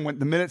 Oh, man, when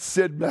the minute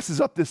Sid messes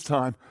up this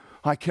time,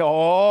 I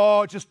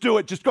can't. Just do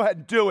it. Just go ahead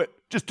and do it.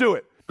 Just do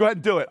it. Go ahead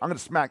and do it. I'm going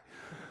to smack.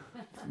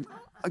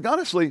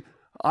 Honestly,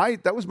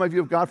 that was my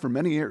view of God for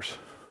many years,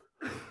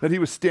 that he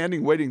was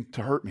standing waiting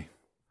to hurt me,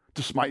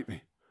 to smite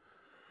me,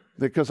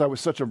 because I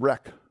was such a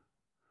wreck.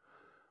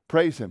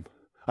 Praise him.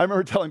 I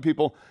remember telling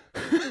people,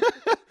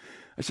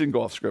 I shouldn't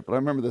go off script, but I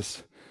remember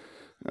this,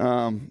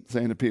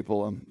 saying to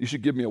people, you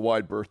should give me a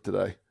wide berth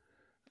today,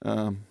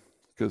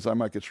 because I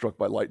might get struck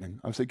by lightning.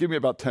 I would say, give me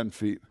about 10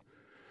 feet.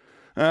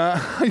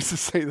 I used to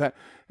say that,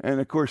 and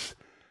of course,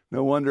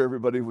 no wonder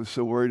everybody was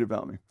so worried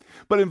about me.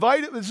 But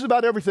this is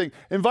about everything.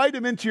 Invite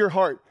him into your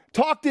heart.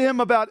 Talk to him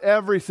about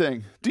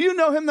everything. Do you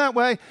know him that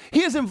way?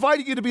 He has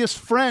invited you to be his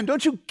friend.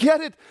 Don't you get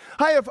it?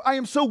 I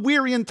am so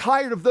weary and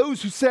tired of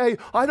those who say,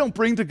 I don't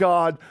bring to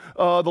God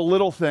the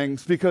little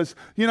things because,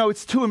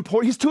 it's too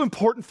important. He's too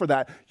important for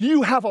that.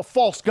 You have a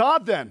false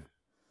God then.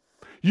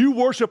 You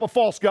worship a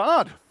false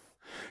God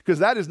because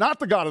that is not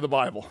the God of the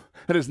Bible.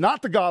 It is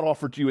not the God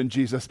offered to you in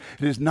Jesus.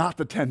 It is not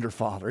the tender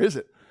Father, is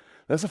it?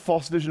 That's a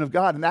false vision of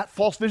God, and that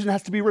false vision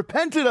has to be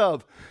repented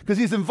of because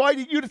he's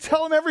inviting you to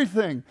tell him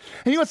everything.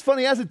 And you know what's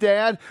funny? As a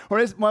dad, or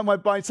as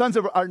my sons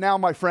are now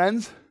my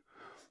friends,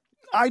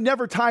 I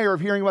never tire of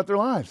hearing about their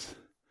lives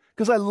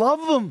because I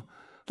love them.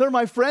 They're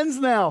my friends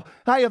now.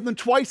 I have them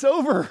twice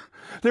over.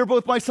 They're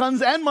both my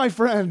sons and my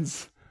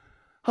friends.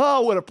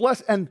 Oh, what a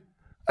blessing. And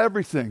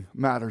everything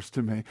matters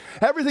to me.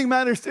 Everything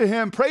matters to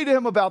him. Pray to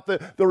him about the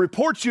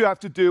reports you have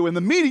to do and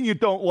the meeting you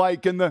don't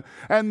like and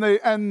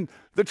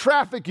the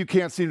traffic you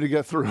can't seem to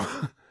get through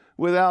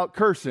without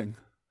cursing.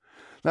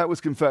 That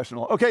was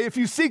confessional. Okay, if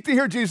you seek to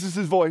hear Jesus'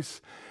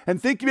 voice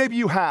and think maybe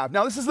you have.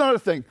 Now, this is another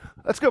thing.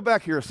 Let's go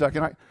back here a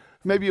second.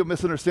 Maybe you'll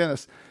misunderstand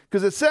this.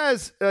 Because it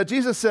says,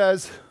 Jesus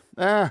says,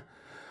 and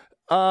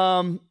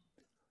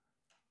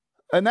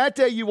that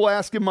day you will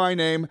ask in my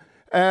name.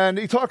 And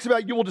he talks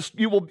about I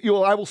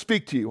will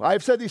speak to you. I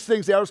have said these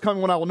things, the hour is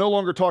coming when I will no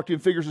longer talk to you in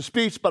figures of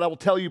speech, but I will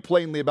tell you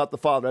plainly about the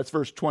Father. That's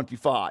verse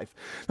 25.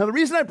 Now, the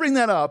reason I bring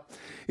that up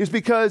is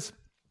because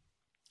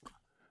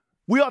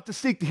we ought to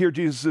seek to hear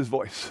Jesus'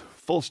 voice,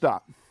 full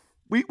stop.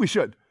 We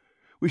should.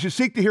 We should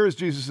seek to hear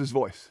Jesus'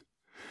 voice.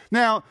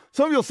 Now,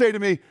 some of you will say to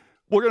me,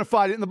 we're going to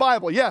find it in the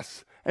Bible.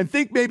 Yes. And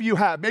think maybe you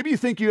have. Maybe you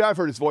think you have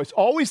heard his voice.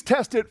 Always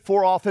test it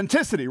for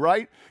authenticity,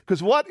 right?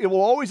 Because It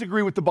will always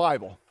agree with the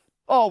Bible.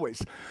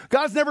 Always.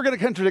 God's never going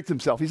to contradict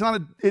himself. He's not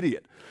an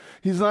idiot.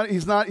 He's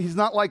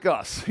not like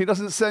us. He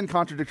doesn't send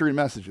contradictory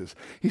messages.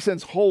 He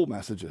sends whole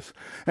messages.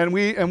 And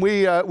we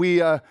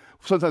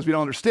sometimes we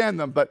don't understand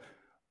them, but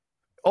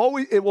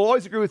it will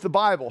always agree with the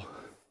Bible.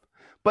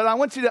 But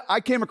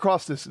I came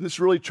across this, and this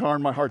really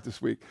charmed my heart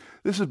this week.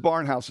 This is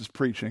Barnhouse's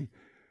preaching.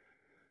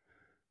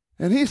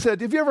 And he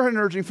said, have you ever had an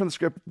urging from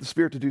the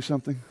Spirit to do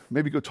something?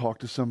 Maybe go talk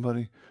to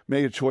somebody,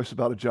 made a choice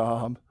about a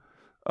job,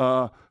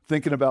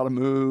 thinking about a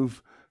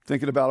move,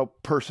 thinking about a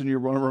person you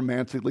want to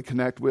romantically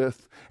connect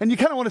with, and you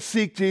kind of want to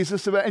seek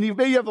Jesus, and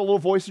maybe you have a little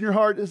voice in your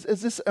heart.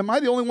 Am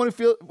I the only one who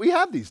feels? We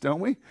have these, don't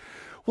we?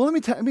 Well, let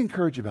me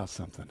encourage you about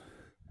something.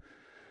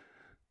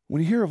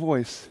 When you hear a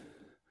voice,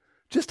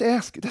 just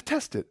ask it,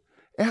 test it.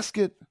 Ask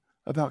it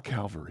about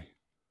Calvary.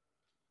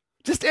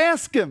 Just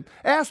ask him.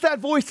 Ask that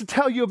voice to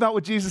tell you about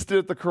what Jesus did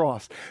at the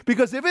cross.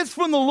 Because if it's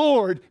from the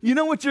Lord, you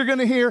know what you're going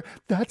to hear?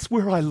 That's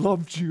where I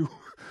loved you.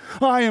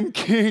 I am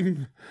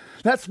king.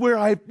 That's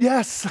where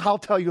yes, I'll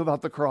tell you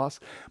about the cross.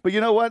 But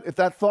you know what? If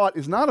that thought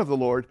is not of the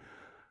Lord,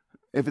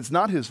 if it's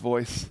not his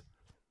voice,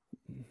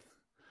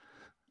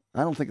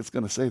 I don't think it's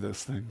going to say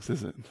those things,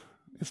 is it?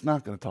 It's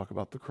not going to talk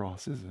about the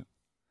cross, is it?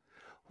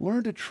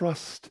 Learn to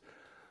trust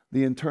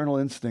the internal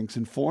instincts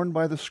informed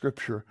by the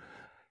Scripture,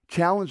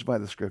 challenged by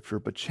the Scripture,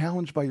 but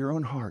challenged by your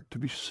own heart to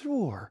be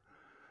sure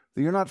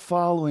that you're not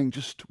following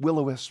just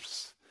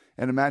will-o-wisps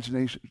and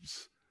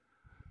imaginations.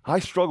 I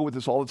struggle with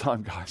this all the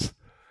time, guys,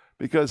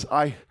 because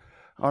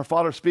our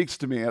Father speaks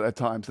to me at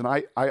times, and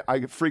I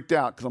get freaked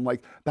out because I'm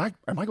like,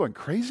 am I going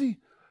crazy?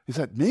 Is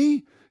that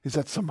me? Is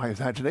that my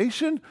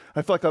imagination?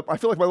 I feel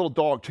like my little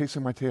dog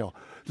chasing my tail,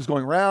 just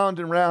going round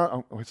and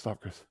round. Oh, wait, stop,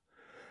 Chris.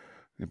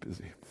 Get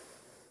busy.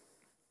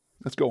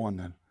 Let's go on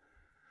then.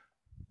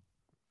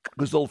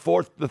 Because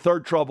the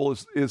third trouble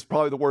is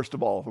probably the worst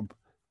of all of them.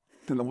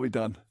 And then we'll be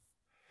done.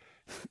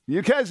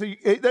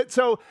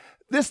 So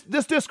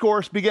this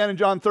discourse began in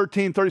John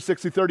 13,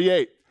 36 through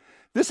 38.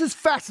 This is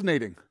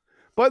fascinating.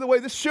 By the way,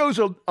 this shows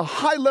a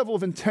high level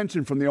of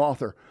intention from the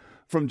author,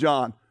 from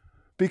John,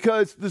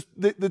 because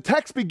the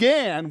text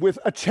began with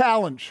a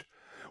challenge.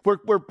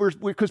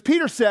 Because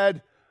Peter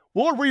said,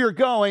 Lord, where you're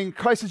going,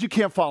 Christ says, you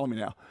can't follow me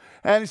now.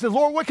 And he says,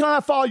 Lord, what can I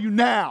follow you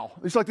now?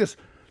 It's like this,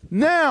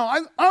 now,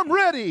 I'm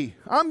ready.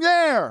 I'm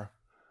there.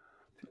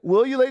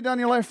 Will you lay down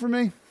your life for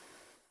me?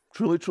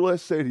 Truly, truly, I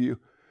say to you,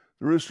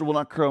 the rooster will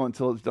not crow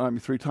until it's denied me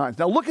 3 times.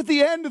 Now look at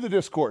the end of the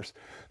discourse.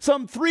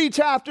 Some 3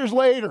 chapters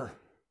later,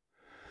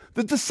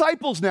 the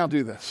disciples now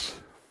do this.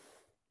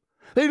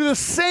 They do the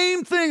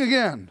same thing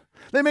again.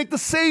 They make the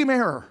same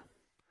error.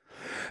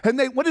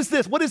 And what is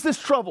this? What is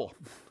this trouble?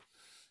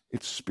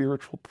 It's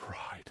spiritual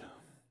pride.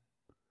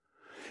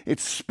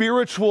 It's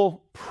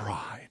spiritual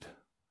pride.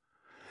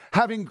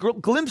 Having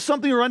glimpsed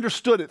something or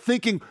understood it,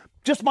 thinking,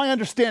 just my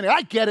understanding,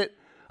 I get it.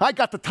 I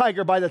got the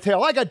tiger by the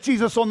tail. I got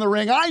Jesus on the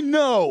ring. I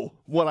know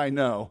what I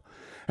know.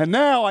 And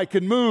now I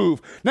can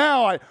move.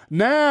 But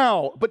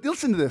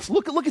listen to this.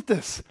 Look at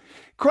this.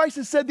 Christ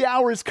has said the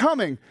hour is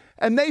coming,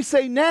 and they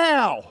say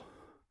now.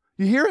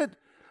 You hear it?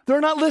 They're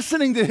not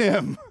listening to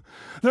him.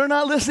 They're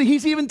not listening.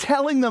 He's even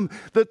telling them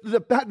the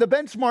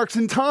benchmarks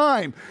in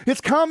time.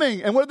 It's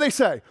coming. And what do they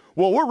say?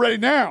 Well, we're ready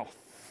now.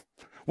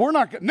 We're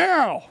not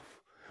now.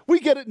 We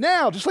get it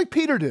now, just like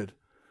Peter did.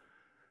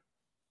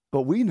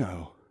 But we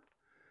know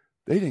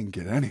they didn't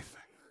get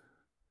anything.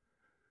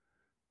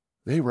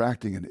 They were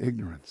acting in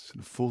ignorance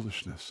and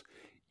foolishness,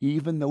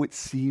 even though it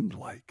seemed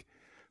like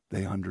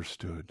they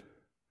understood.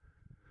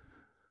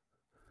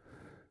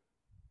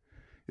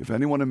 If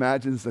anyone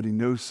imagines that he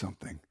knows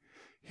something,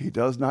 he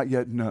does not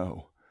yet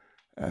know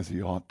as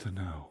he ought to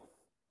know.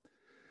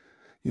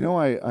 You know,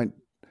 I don't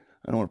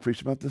want to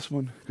preach about this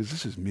one because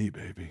this is me,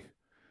 baby.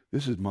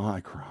 This is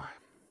my crime.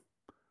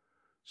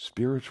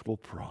 Spiritual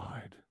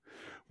pride,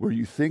 where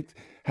you think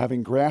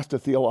having grasped a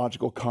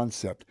theological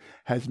concept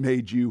has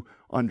made you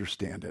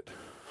understand it,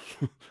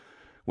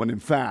 when in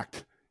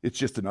fact, it's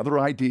just another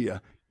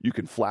idea you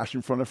can flash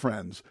in front of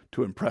friends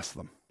to impress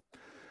them.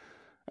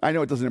 I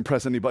know it doesn't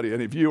impress anybody,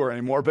 any viewer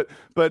anymore,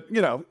 but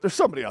you know, there's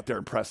somebody out there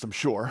impressed, I'm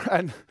sure.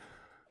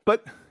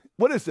 But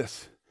what is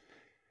this?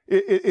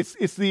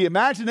 It's the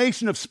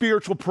imagination of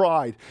spiritual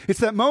pride. It's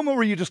that moment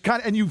where you just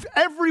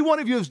every one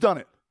of you has done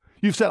it.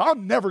 You've said,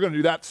 I'm never going to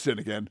do that sin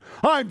again.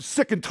 I'm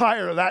sick and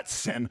tired of that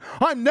sin.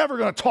 I'm never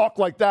going to talk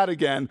like that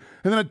again.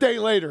 And then a day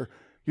later,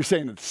 you're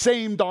saying the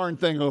same darn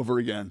thing over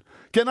again.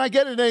 Can I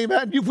get an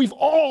amen? We've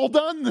all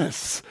done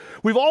this.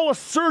 We've all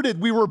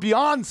asserted we were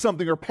beyond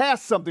something or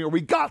past something or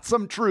we got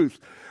some truth,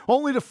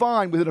 only to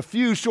find within a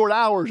few short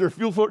hours or a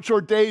few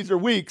short days or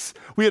weeks,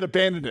 we had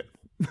abandoned it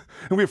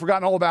and we had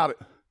forgotten all about it.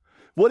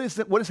 What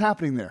is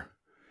happening there?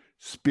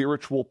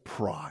 Spiritual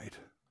pride.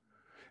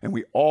 And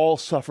we all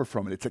suffer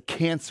from it. It's a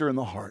cancer in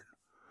the heart.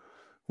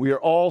 We are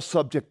all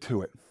subject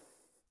to it.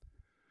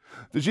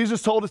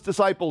 Jesus told his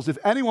disciples, if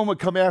anyone would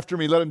come after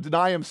me, let him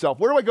deny himself.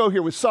 Where do I go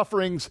here with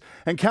sufferings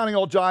and counting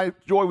all joy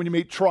when you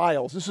meet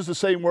trials? This is the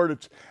same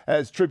word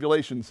as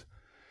tribulations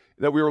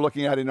that we were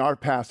looking at in our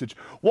passage.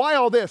 Why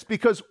all this?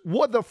 Because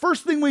what the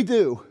first thing we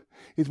do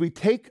is we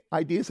take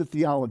ideas of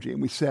theology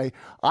and we say,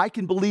 I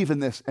can believe in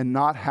this and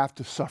not have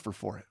to suffer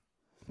for it.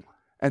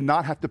 And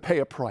not have to pay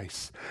a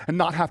price, and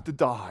not have to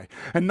die,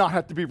 and not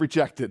have to be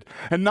rejected,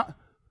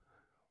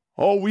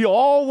 we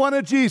all want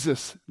a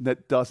Jesus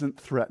that doesn't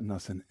threaten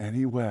us in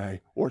any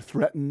way or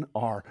threaten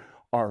our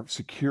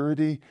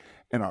security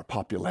and our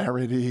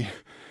popularity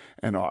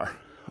and our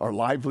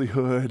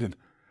livelihood. And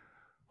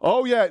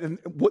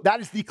that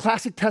is the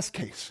classic test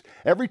case.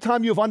 Every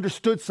time you've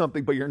understood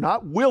something, but you're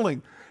not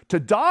willing to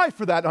die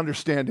for that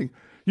understanding,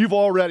 you've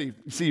already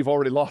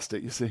lost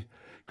it, you see,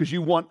 because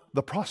you want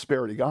the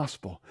prosperity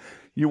gospel.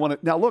 You want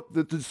it. Now look,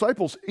 the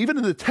disciples, even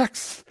in the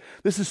text,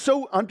 this is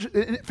so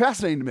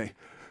fascinating to me.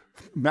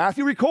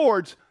 Matthew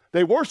records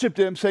they worshiped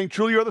him saying,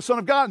 truly you're the Son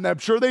of God, and I'm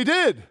sure they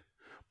did.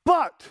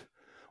 But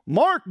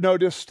Mark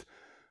noticed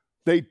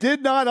They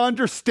did not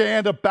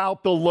understand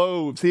about the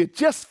loaves. He had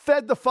just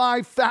fed the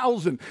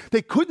 5,000.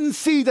 They couldn't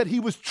see that he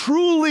was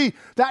truly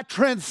that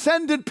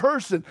transcendent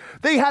person.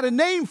 They had a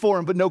name for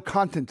him, but no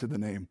content to the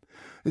name.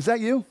 Is that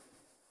you?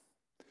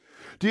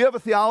 Do you have a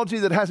theology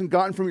that hasn't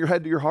gotten from your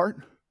head to your heart?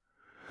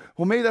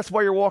 Well, maybe that's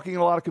why you're walking in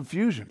a lot of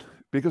confusion,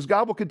 because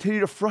God will continue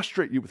to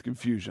frustrate you with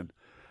confusion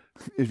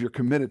if you're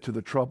committed to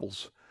the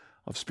troubles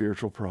of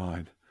spiritual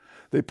pride.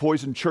 They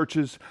poison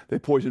churches, they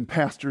poison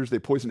pastors, they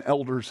poison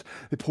elders,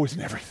 they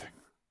poison everything.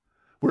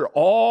 We're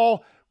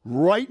all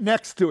right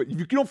next to it. If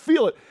you don't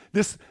feel it,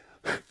 this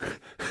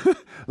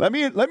let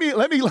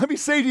me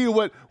say to you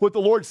what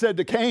the Lord said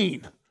to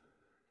Cain.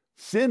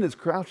 Sin is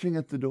crouching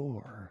at the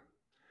door,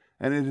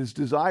 and its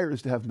desire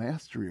is to have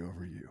mastery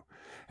over you.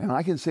 And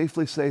I can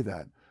safely say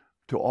that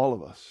to all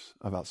of us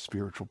about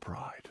spiritual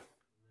pride.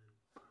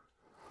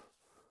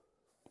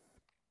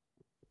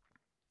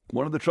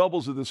 One of the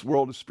troubles of this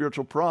world is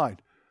spiritual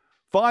pride.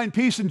 Find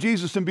peace in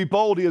Jesus and be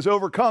bold. He has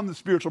overcome the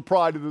spiritual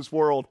pride of this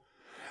world.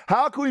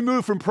 How can we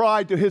move from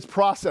pride to his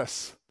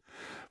process?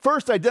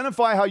 First,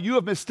 identify how you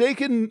have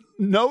mistaken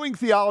knowing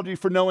theology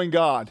for knowing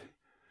God.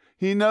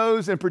 He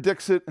knows and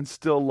predicts it and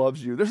still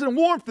loves you. There's a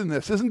warmth in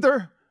this, isn't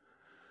there?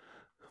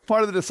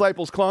 Part of the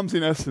disciples'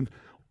 clumsiness and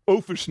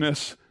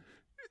oafishness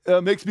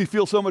makes me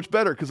feel so much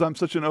better because I'm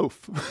such an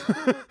oaf.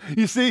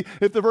 You see,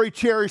 if the very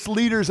cherished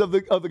leaders of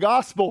the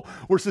gospel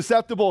were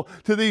susceptible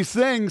to these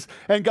things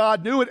and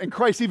God knew it and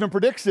Christ even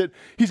predicts it,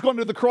 he's going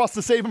to the cross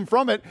to save them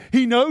from it.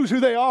 He knows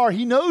who they are.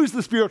 He knows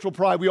the spiritual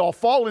pride we all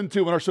fall into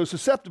and are so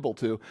susceptible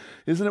to.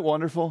 Isn't it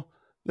wonderful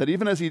that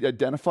even as he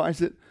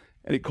identifies it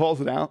and he calls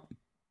it out,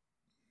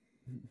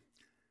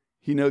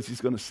 he knows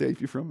he's going to save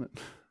you from it?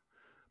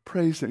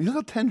 Praise him. You know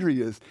how tender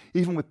he is,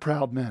 even with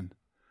proud men.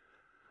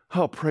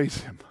 Oh,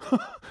 praise him.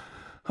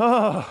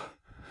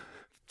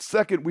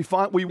 Second,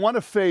 we want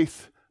a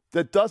faith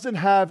that doesn't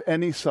have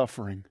any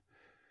suffering.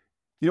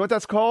 You know what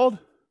that's called?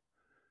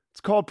 It's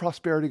called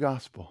prosperity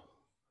gospel.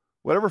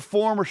 Whatever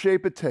form or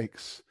shape it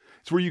takes.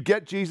 It's where you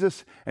get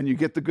Jesus and you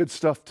get the good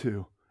stuff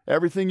too.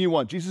 Everything you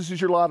want. Jesus is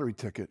your lottery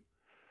ticket.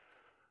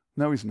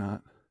 No, he's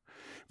not.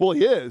 Well,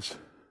 he is.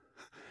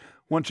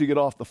 Once you get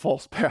off the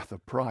false path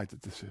of pride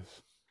that this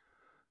is.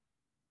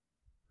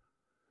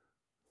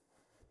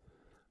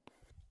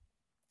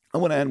 I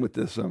want to end with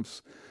this.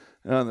 There's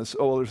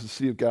the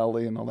Sea of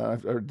Galilee and all that.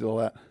 I've already did all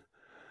that. I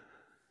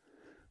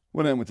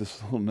want to end with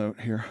this little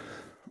note here.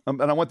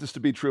 And I want this to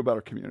be true about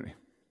our community.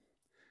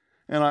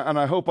 And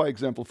I hope I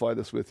exemplify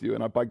this with you.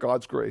 And by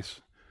God's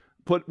grace,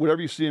 put whatever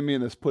you see in me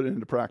in this, put it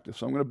into practice.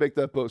 So I'm going to make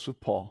that boast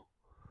with Paul.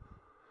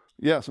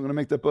 Yes, I'm going to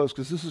make that boast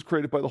because this is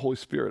created by the Holy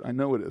Spirit. I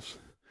know it is.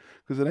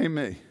 Because it ain't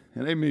me.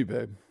 It ain't me,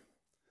 babe.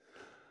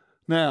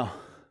 Now,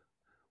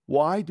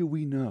 why do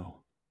we know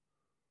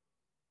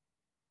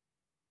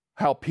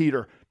how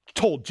Peter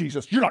told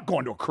Jesus, you're not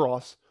going to a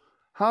cross?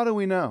 How do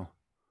we know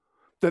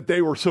that they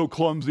were so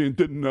clumsy and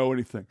didn't know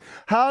anything?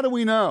 How do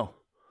we know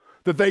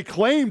that they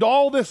claimed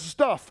all this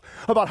stuff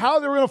about how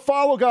they were going to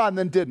follow God and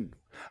then didn't?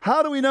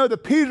 How do we know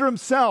that Peter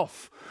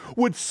himself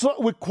would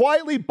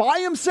quietly by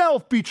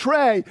himself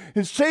betray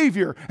his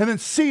Savior and then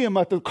see him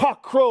at the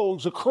cock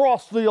crows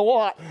across the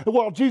lot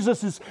while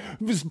Jesus is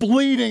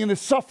bleeding and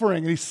is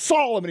suffering, and he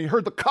saw him and he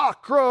heard the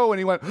cock crow and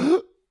he went,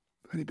 and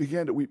he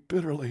began to weep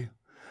bitterly.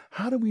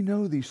 How do we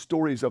know these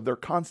stories of their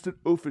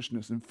constant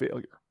oafishness and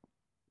failure?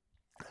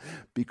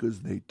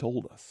 Because they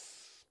told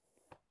us.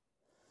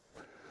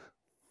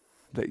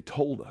 They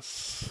told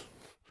us.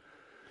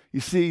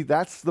 You see,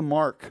 that's the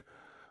mark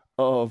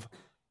of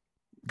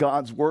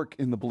God's work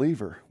in the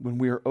believer when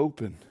we are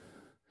open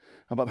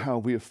about how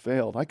we have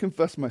failed. I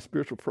confess my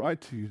spiritual pride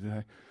to you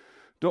today.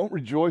 Don't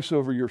rejoice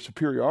over your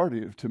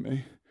superiority to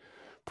me.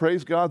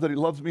 Praise God that he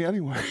loves me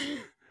anyway.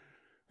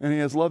 And he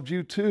has loved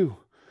you too.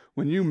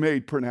 When you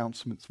made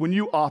pronouncements, when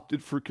you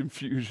opted for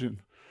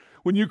confusion,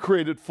 when you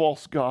created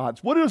false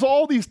gods. What does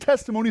all these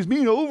testimonies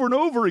mean over and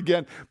over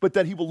again? But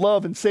that he will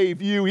love and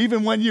save you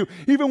even when you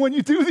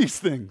do these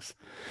things.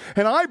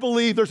 And I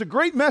believe there's a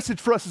great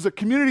message for us as a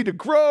community to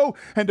grow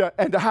and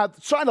to have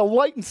shine a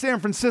light in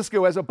San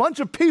Francisco as a bunch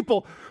of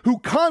people who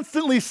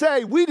constantly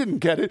say, we didn't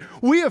get it,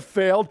 we have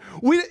failed,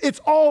 it's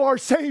all our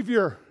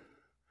Savior.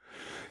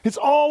 It's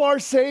all our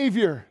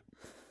Savior.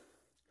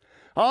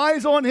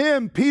 Eyes on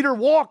him, Peter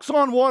walks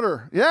on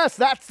water. Yes,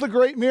 that's the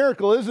great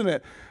miracle, isn't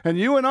it? And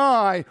you and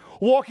I,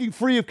 walking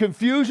free of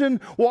confusion,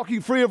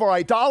 walking free of our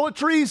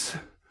idolatries,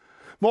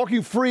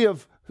 walking free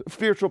of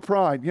spiritual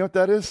pride. You know what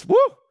that is? Woo!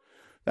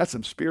 That's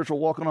some spiritual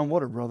walking on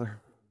water, brother.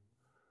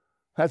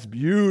 That's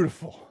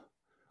beautiful.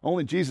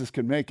 Only Jesus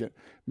can make it.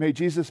 May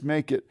Jesus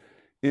make it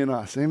in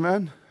us.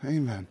 Amen?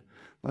 Amen.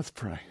 Let's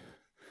pray.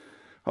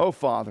 Oh,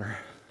 Father,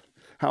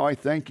 how I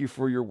thank you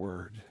for your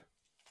word.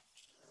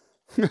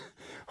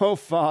 Oh,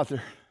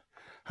 Father,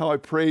 how I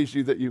praise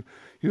you that you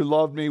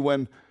loved me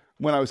when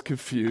I was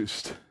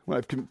confused, when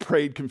I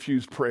prayed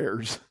confused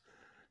prayers.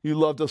 You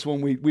loved us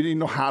when we didn't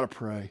know how to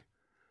pray.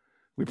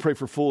 We prayed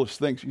for foolish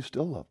things. You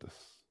still loved us.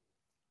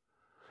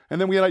 And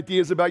then we had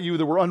ideas about you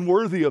that were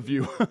unworthy of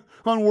you,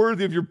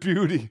 unworthy of your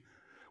beauty.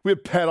 We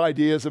have pet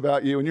ideas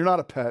about you, and you're not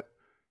a pet.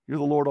 You're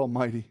the Lord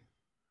Almighty.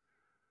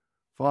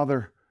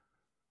 Father,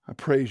 I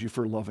praise you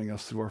for loving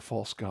us through our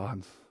false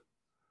gods,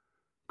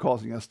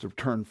 causing us to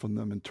turn from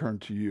them and turn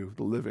to you,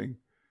 the living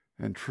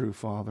and true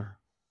Father.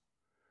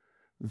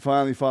 And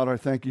finally, Father, I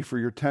thank you for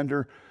your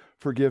tender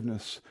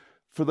forgiveness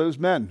for those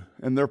men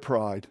and their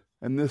pride,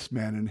 and this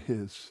man and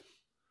his.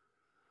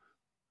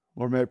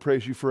 Lord, may I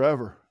praise you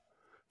forever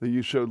that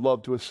you showed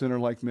love to a sinner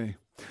like me.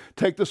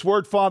 Take this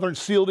word, Father, and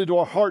seal it into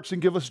our hearts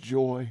and give us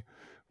joy.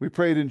 We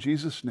pray it in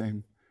Jesus'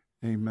 name.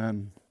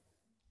 Amen.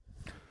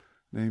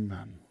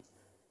 Amen.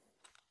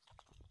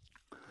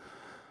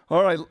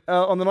 All right,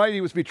 on the night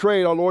he was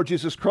betrayed, our Lord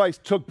Jesus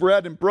Christ took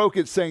bread and broke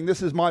it, saying,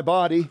 "This is my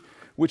body,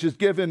 which is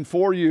given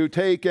for you.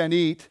 Take and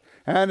eat."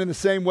 And in the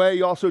same way,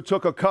 he also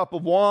took a cup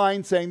of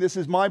wine, saying, "This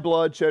is my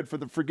blood shed for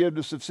the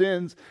forgiveness of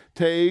sins.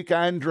 Take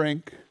and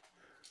drink."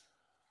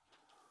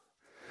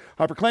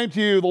 I proclaim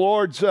to you the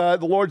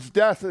Lord's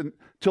death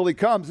until he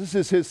comes. This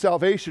is his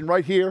salvation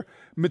right here,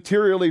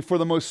 materially for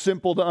the most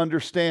simple to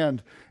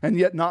understand, and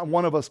yet not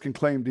one of us can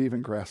claim to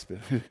even grasp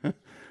it.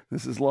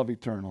 This is love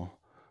eternal.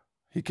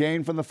 He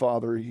came from the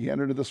Father. He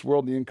entered into this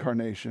world in the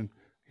incarnation.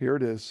 Here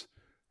it is.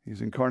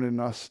 He's incarnate in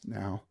us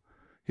now.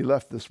 He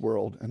left this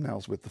world and now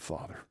is with the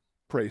Father.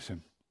 Praise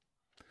him.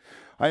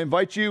 I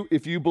invite you,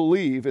 if you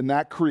believe in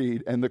that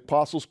creed and the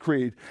Apostles'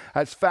 Creed,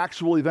 as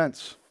factual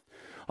events.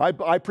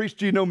 I preach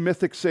to you no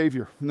mythic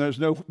Savior. And there's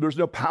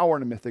no power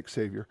in a mythic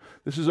Savior.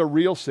 This is a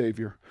real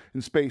Savior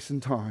in space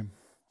and time.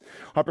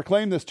 I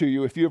proclaim this to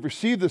you. If you have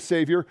received the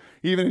Savior,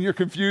 even in your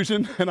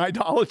confusion and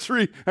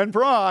idolatry and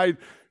pride,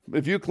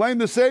 if you claim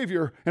the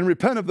Savior and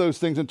repent of those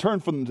things and turn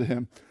from them to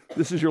him,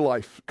 this is your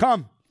life.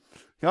 Come,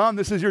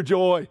 this is your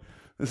joy.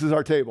 This is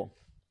our table.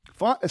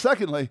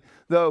 Secondly,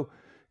 though,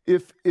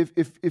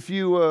 if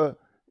you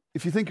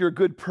think you're a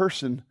good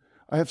person,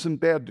 I have some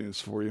bad news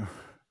for you.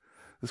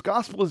 This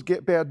gospel is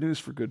bad news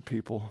for good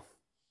people.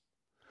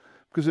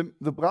 Because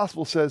the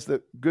gospel says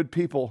that good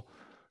people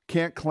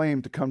can't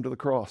claim to come to the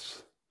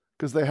cross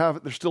because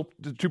they're still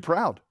too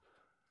proud.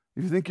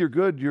 If you think you're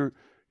good,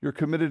 you're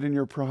committed in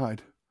your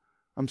pride.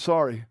 I'm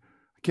sorry.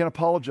 I can't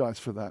apologize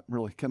for that,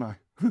 really, can I?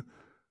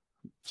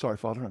 Sorry,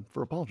 Father,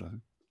 for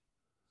apologizing.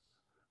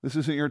 This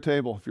isn't your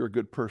table if you're a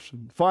good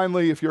person.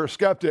 Finally, if you're a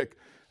skeptic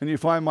and you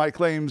find my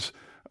claims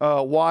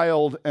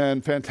wild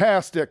and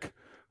fantastic,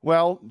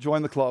 well,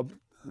 join the club.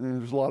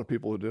 There's a lot of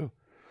people who do.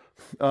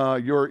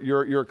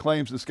 Your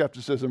claims and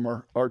skepticism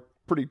are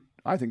pretty,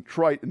 I think,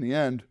 trite in the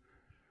end.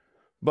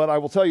 But I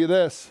will tell you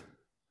this.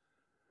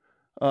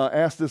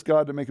 Ask this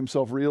God to make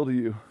himself real to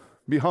you.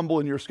 Be humble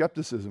in your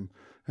skepticism,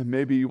 and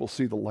maybe you will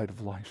see the light of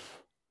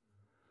life.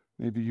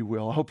 Maybe you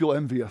will. I hope you'll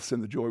envy us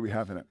in the joy we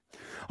have in it.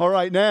 All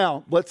right,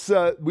 now,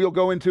 we'll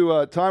go into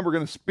a time we're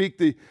going to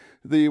speak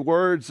the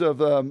words of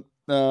the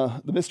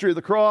mystery of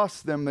the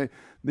cross, then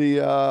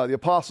the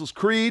Apostles'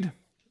 Creed.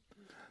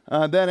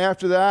 Then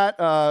after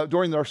that,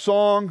 during our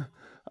song,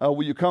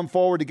 will you come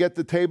forward to get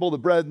the table, the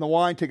bread and the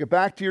wine, take it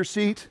back to your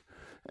seat,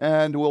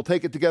 and we'll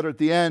take it together at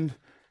the end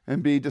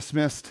and be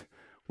dismissed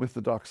with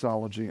the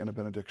doxology and a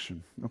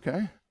benediction.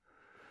 Okay?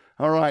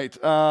 All right,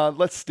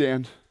 let's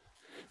stand.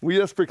 We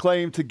just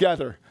proclaim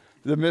together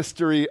the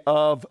mystery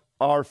of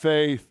our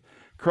faith.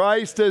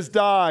 Christ has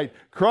died.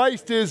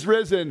 Christ is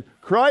risen.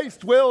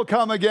 Christ will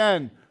come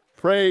again.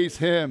 Praise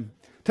him.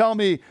 Tell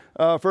me,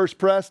 First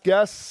Press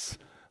guests,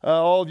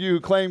 all of you who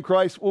claim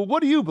Christ, well,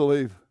 what do you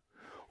believe?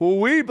 Well,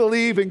 we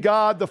believe in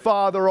God the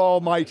Father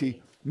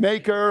Almighty,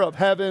 maker of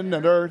heaven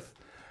and earth,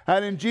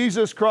 and in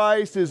Jesus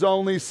Christ, his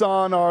only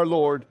Son, our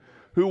Lord,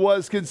 who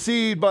was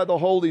conceived by the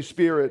Holy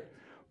Spirit,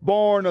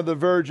 born of the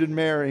Virgin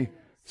Mary,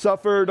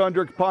 suffered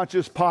under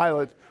Pontius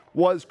Pilate,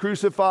 was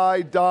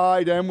crucified,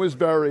 died, and was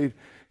buried.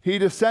 He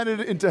descended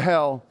into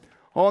hell.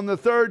 On the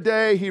third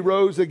day, he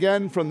rose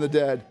again from the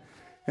dead,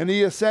 and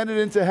he ascended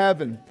into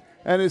heaven,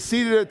 and is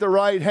seated at the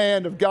right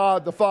hand of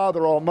God the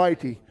Father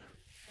Almighty.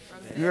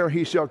 There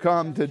he shall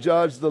come to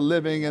judge the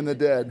living and the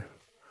dead.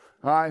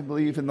 I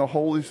believe in the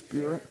Holy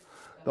Spirit,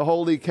 the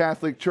Holy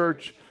Catholic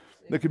Church,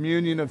 the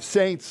communion of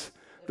saints,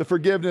 the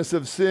forgiveness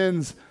of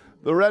sins,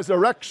 the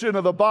resurrection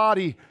of the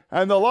body,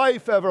 and the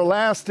life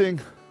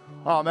everlasting.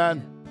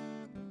 Amen.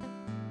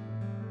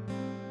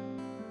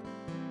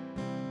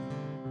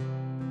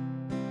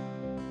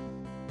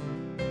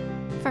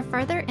 For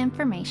further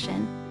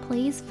information,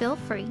 please feel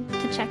free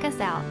to check us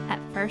out at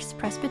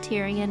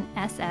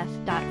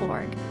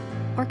firstpresbyteriansf.org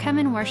or come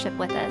and worship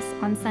with us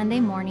on Sunday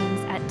mornings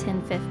at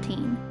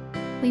 10:15.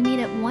 We meet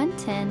at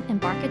 110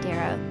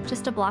 Embarcadero,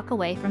 just a block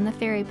away from the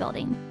Ferry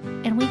Building,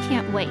 and we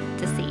can't wait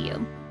to see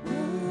you.